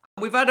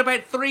 We've had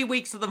about 3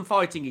 weeks of them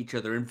fighting each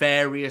other in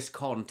various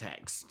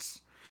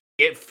contexts.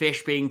 Get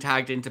Fish being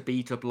tagged into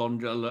beat up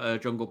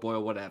Jungle Boy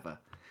or whatever.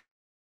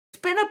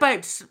 It's been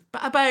about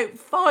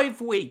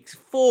 5 weeks,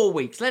 4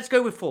 weeks. Let's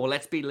go with 4.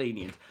 Let's be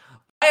lenient.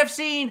 I have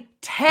seen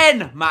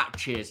 10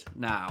 matches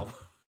now.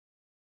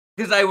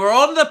 Because they were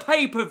on the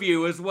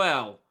pay-per-view as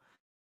well.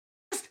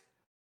 Just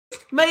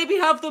maybe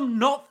have them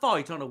not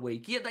fight on a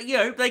week. You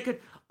know, they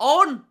could,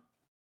 on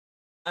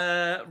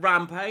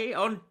Rampage,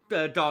 on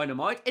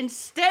Dynamite,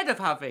 instead of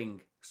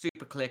having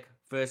Superclick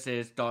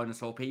versus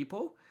Dinosaur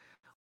People,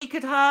 we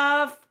could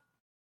have...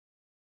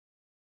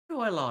 Who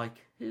do I like?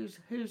 Who's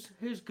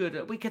good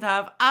at... We could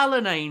have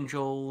Alan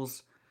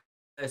Angels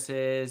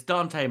versus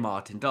Dante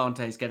Martin.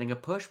 Dante's getting a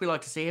push. We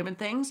like to see him in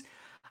things.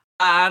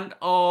 And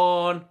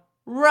on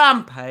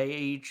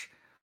Rampage,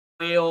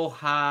 we'll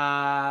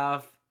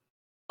have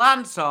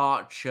Lance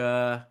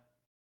Archer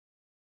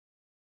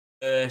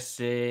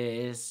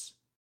versus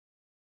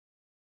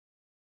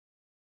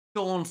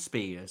Shawn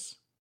Spears.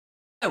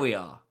 There we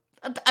are.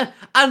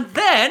 And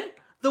then,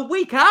 the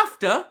week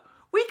after,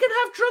 we can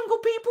have Jungle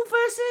People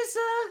versus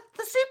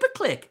the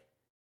Superclick.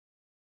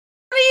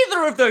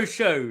 Neither of those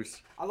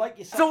shows. I like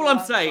your That's all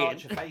I'm saying.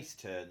 Archer face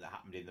turn that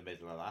happened in the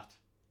middle of that.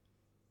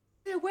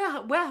 Yeah,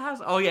 where has?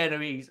 Oh yeah, no,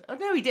 he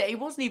did. He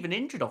wasn't even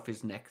injured off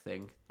his neck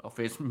thing, off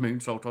his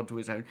moonsault onto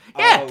his own.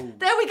 Yeah,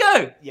 there we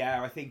go.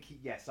 Yeah, I think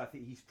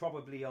he's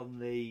probably on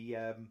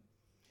the.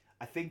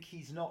 I think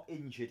he's not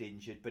injured,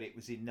 but it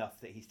was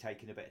enough that he's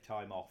taken a bit of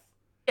time off.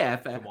 Yeah,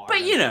 fair.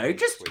 But you know,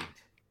 just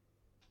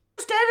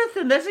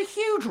anything. There's a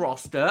huge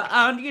roster,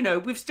 and you know,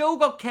 we've still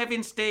got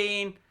Kevin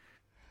Steen.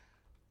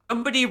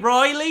 Somebody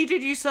Riley,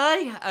 did you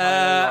say?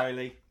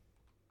 Riley.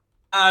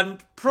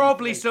 And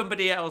probably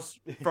somebody else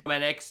from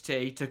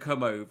NXT to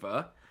come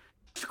over.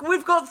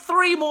 We've got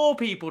 3 more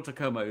people to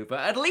come over,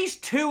 at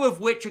least 2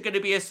 of which are going to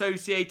be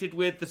associated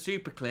with the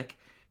Superclick.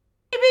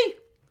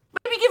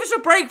 Maybe give us a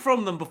break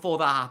from them before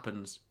that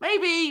happens.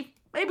 Maybe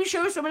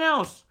show us something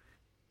else.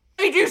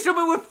 Maybe do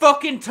something with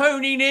fucking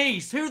Tony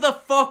Nese. Who the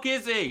fuck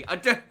is he? I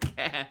don't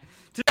care.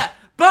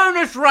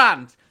 Bonus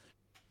rant.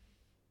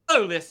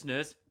 Hello,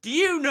 listeners. Do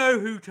you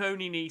know who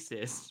Tony Nese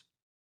is?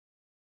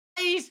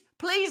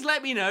 Please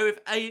let me know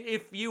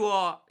if you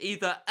are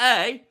either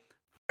A,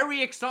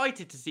 very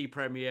excited to see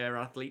Premier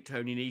athlete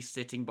Tony Nese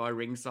sitting by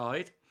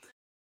ringside,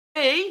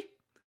 B,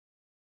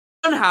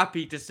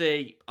 unhappy to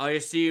see, I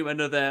assume,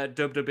 another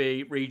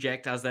WWE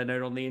reject, as they're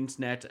known on the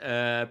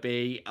internet,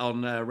 be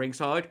on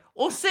ringside,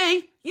 or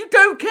C, you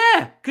don't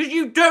care, because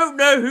you don't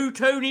know who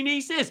Tony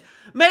Nese is.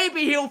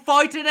 Maybe he'll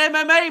fight an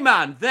MMA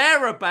man,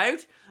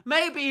 thereabout.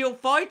 Maybe he'll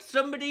fight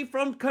somebody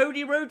from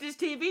Cody Rhodes'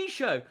 TV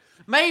show.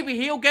 Maybe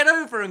he'll get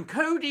over and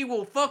Cody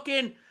will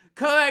fucking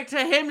correct to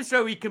him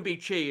so he can be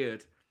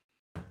cheered.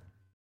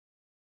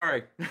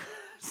 Sorry.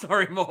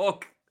 Sorry,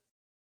 Morg.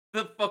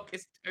 The fuck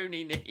is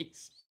Tony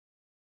Nese?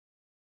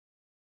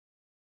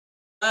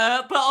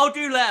 But I'll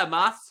do letter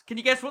maths. Can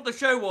you guess what the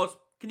show was?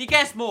 Can you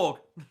guess, Morg?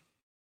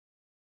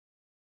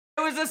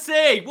 It was a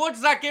C. What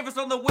does that give us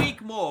on the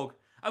week, Morg?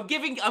 I'm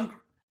giving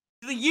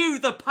you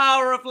the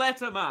power of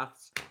letter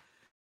maths.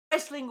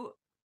 Wrestling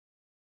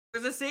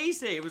was a C.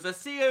 It was a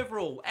C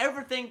overall.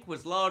 Everything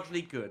was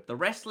largely good. The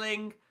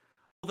wrestling,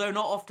 although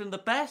not often the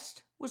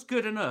best, was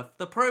good enough.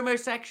 The promo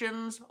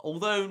sections,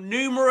 although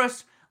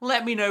numerous,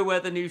 let me know where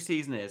the new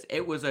season is.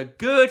 It was a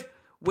good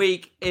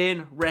week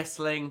in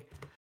wrestling.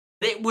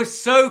 It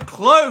was so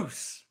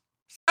close.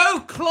 So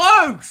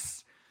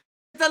close.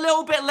 With a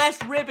little bit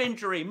less rib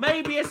injury.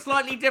 Maybe a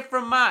slightly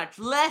different match.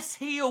 Less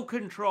heel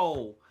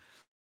control.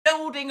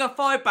 Building a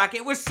fight back.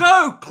 It was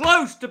so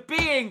close to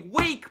being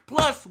week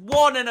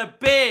 +1 and a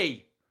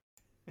B.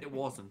 It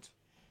wasn't.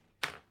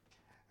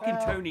 Fucking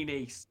Tony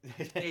Nese.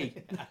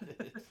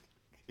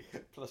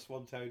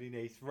 +1 Tony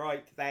Nese.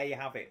 Right, there you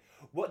have it.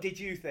 What did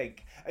you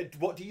think?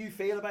 What do you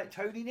feel about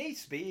Tony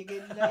Nese being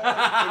in the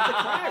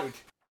crowd?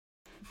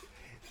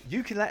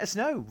 You can let us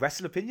know.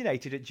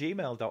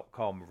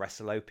 WrestleOpinionated@gmail.com.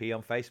 WrestleOP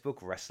on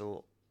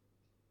Facebook.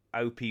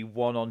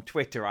 WrestleOP1 on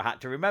Twitter. I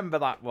had to remember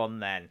that one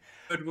then.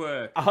 Good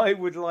work. I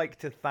would like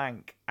to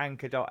thank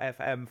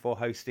Anchor.fm for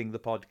hosting the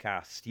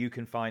podcast. You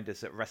can find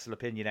us at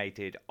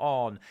WrestleOpinionated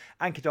on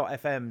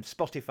Anchor.fm,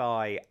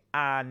 Spotify,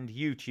 and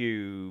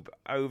YouTube.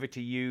 Over to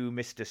you,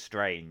 Mr.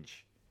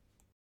 Strange.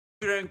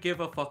 If you don't give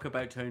a fuck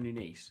about Tony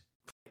Nese,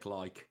 click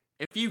like.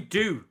 If you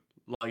do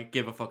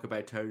give a fuck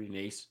about Tony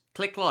Nese,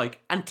 click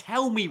like and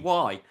tell me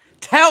why.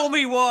 Tell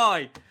me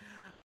why.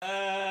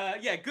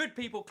 Yeah, good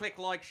people, click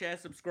like, share,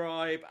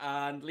 subscribe,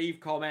 and leave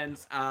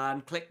comments,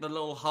 and click the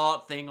little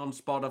heart thing on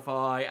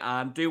Spotify,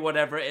 and do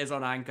whatever it is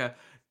on Anchor.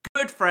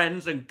 Good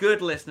friends and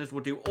good listeners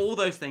will do all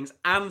those things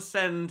and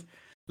send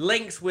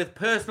links with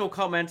personal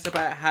comments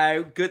about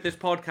how good this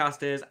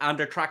podcast is and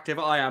attractive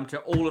I am to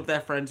all of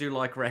their friends who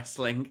like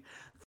wrestling.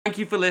 Thank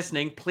you for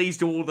listening. Please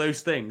do all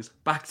those things.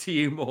 Back to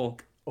you,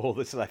 Morg. All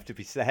that's left to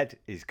be said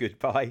is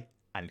goodbye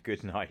and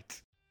good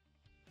night.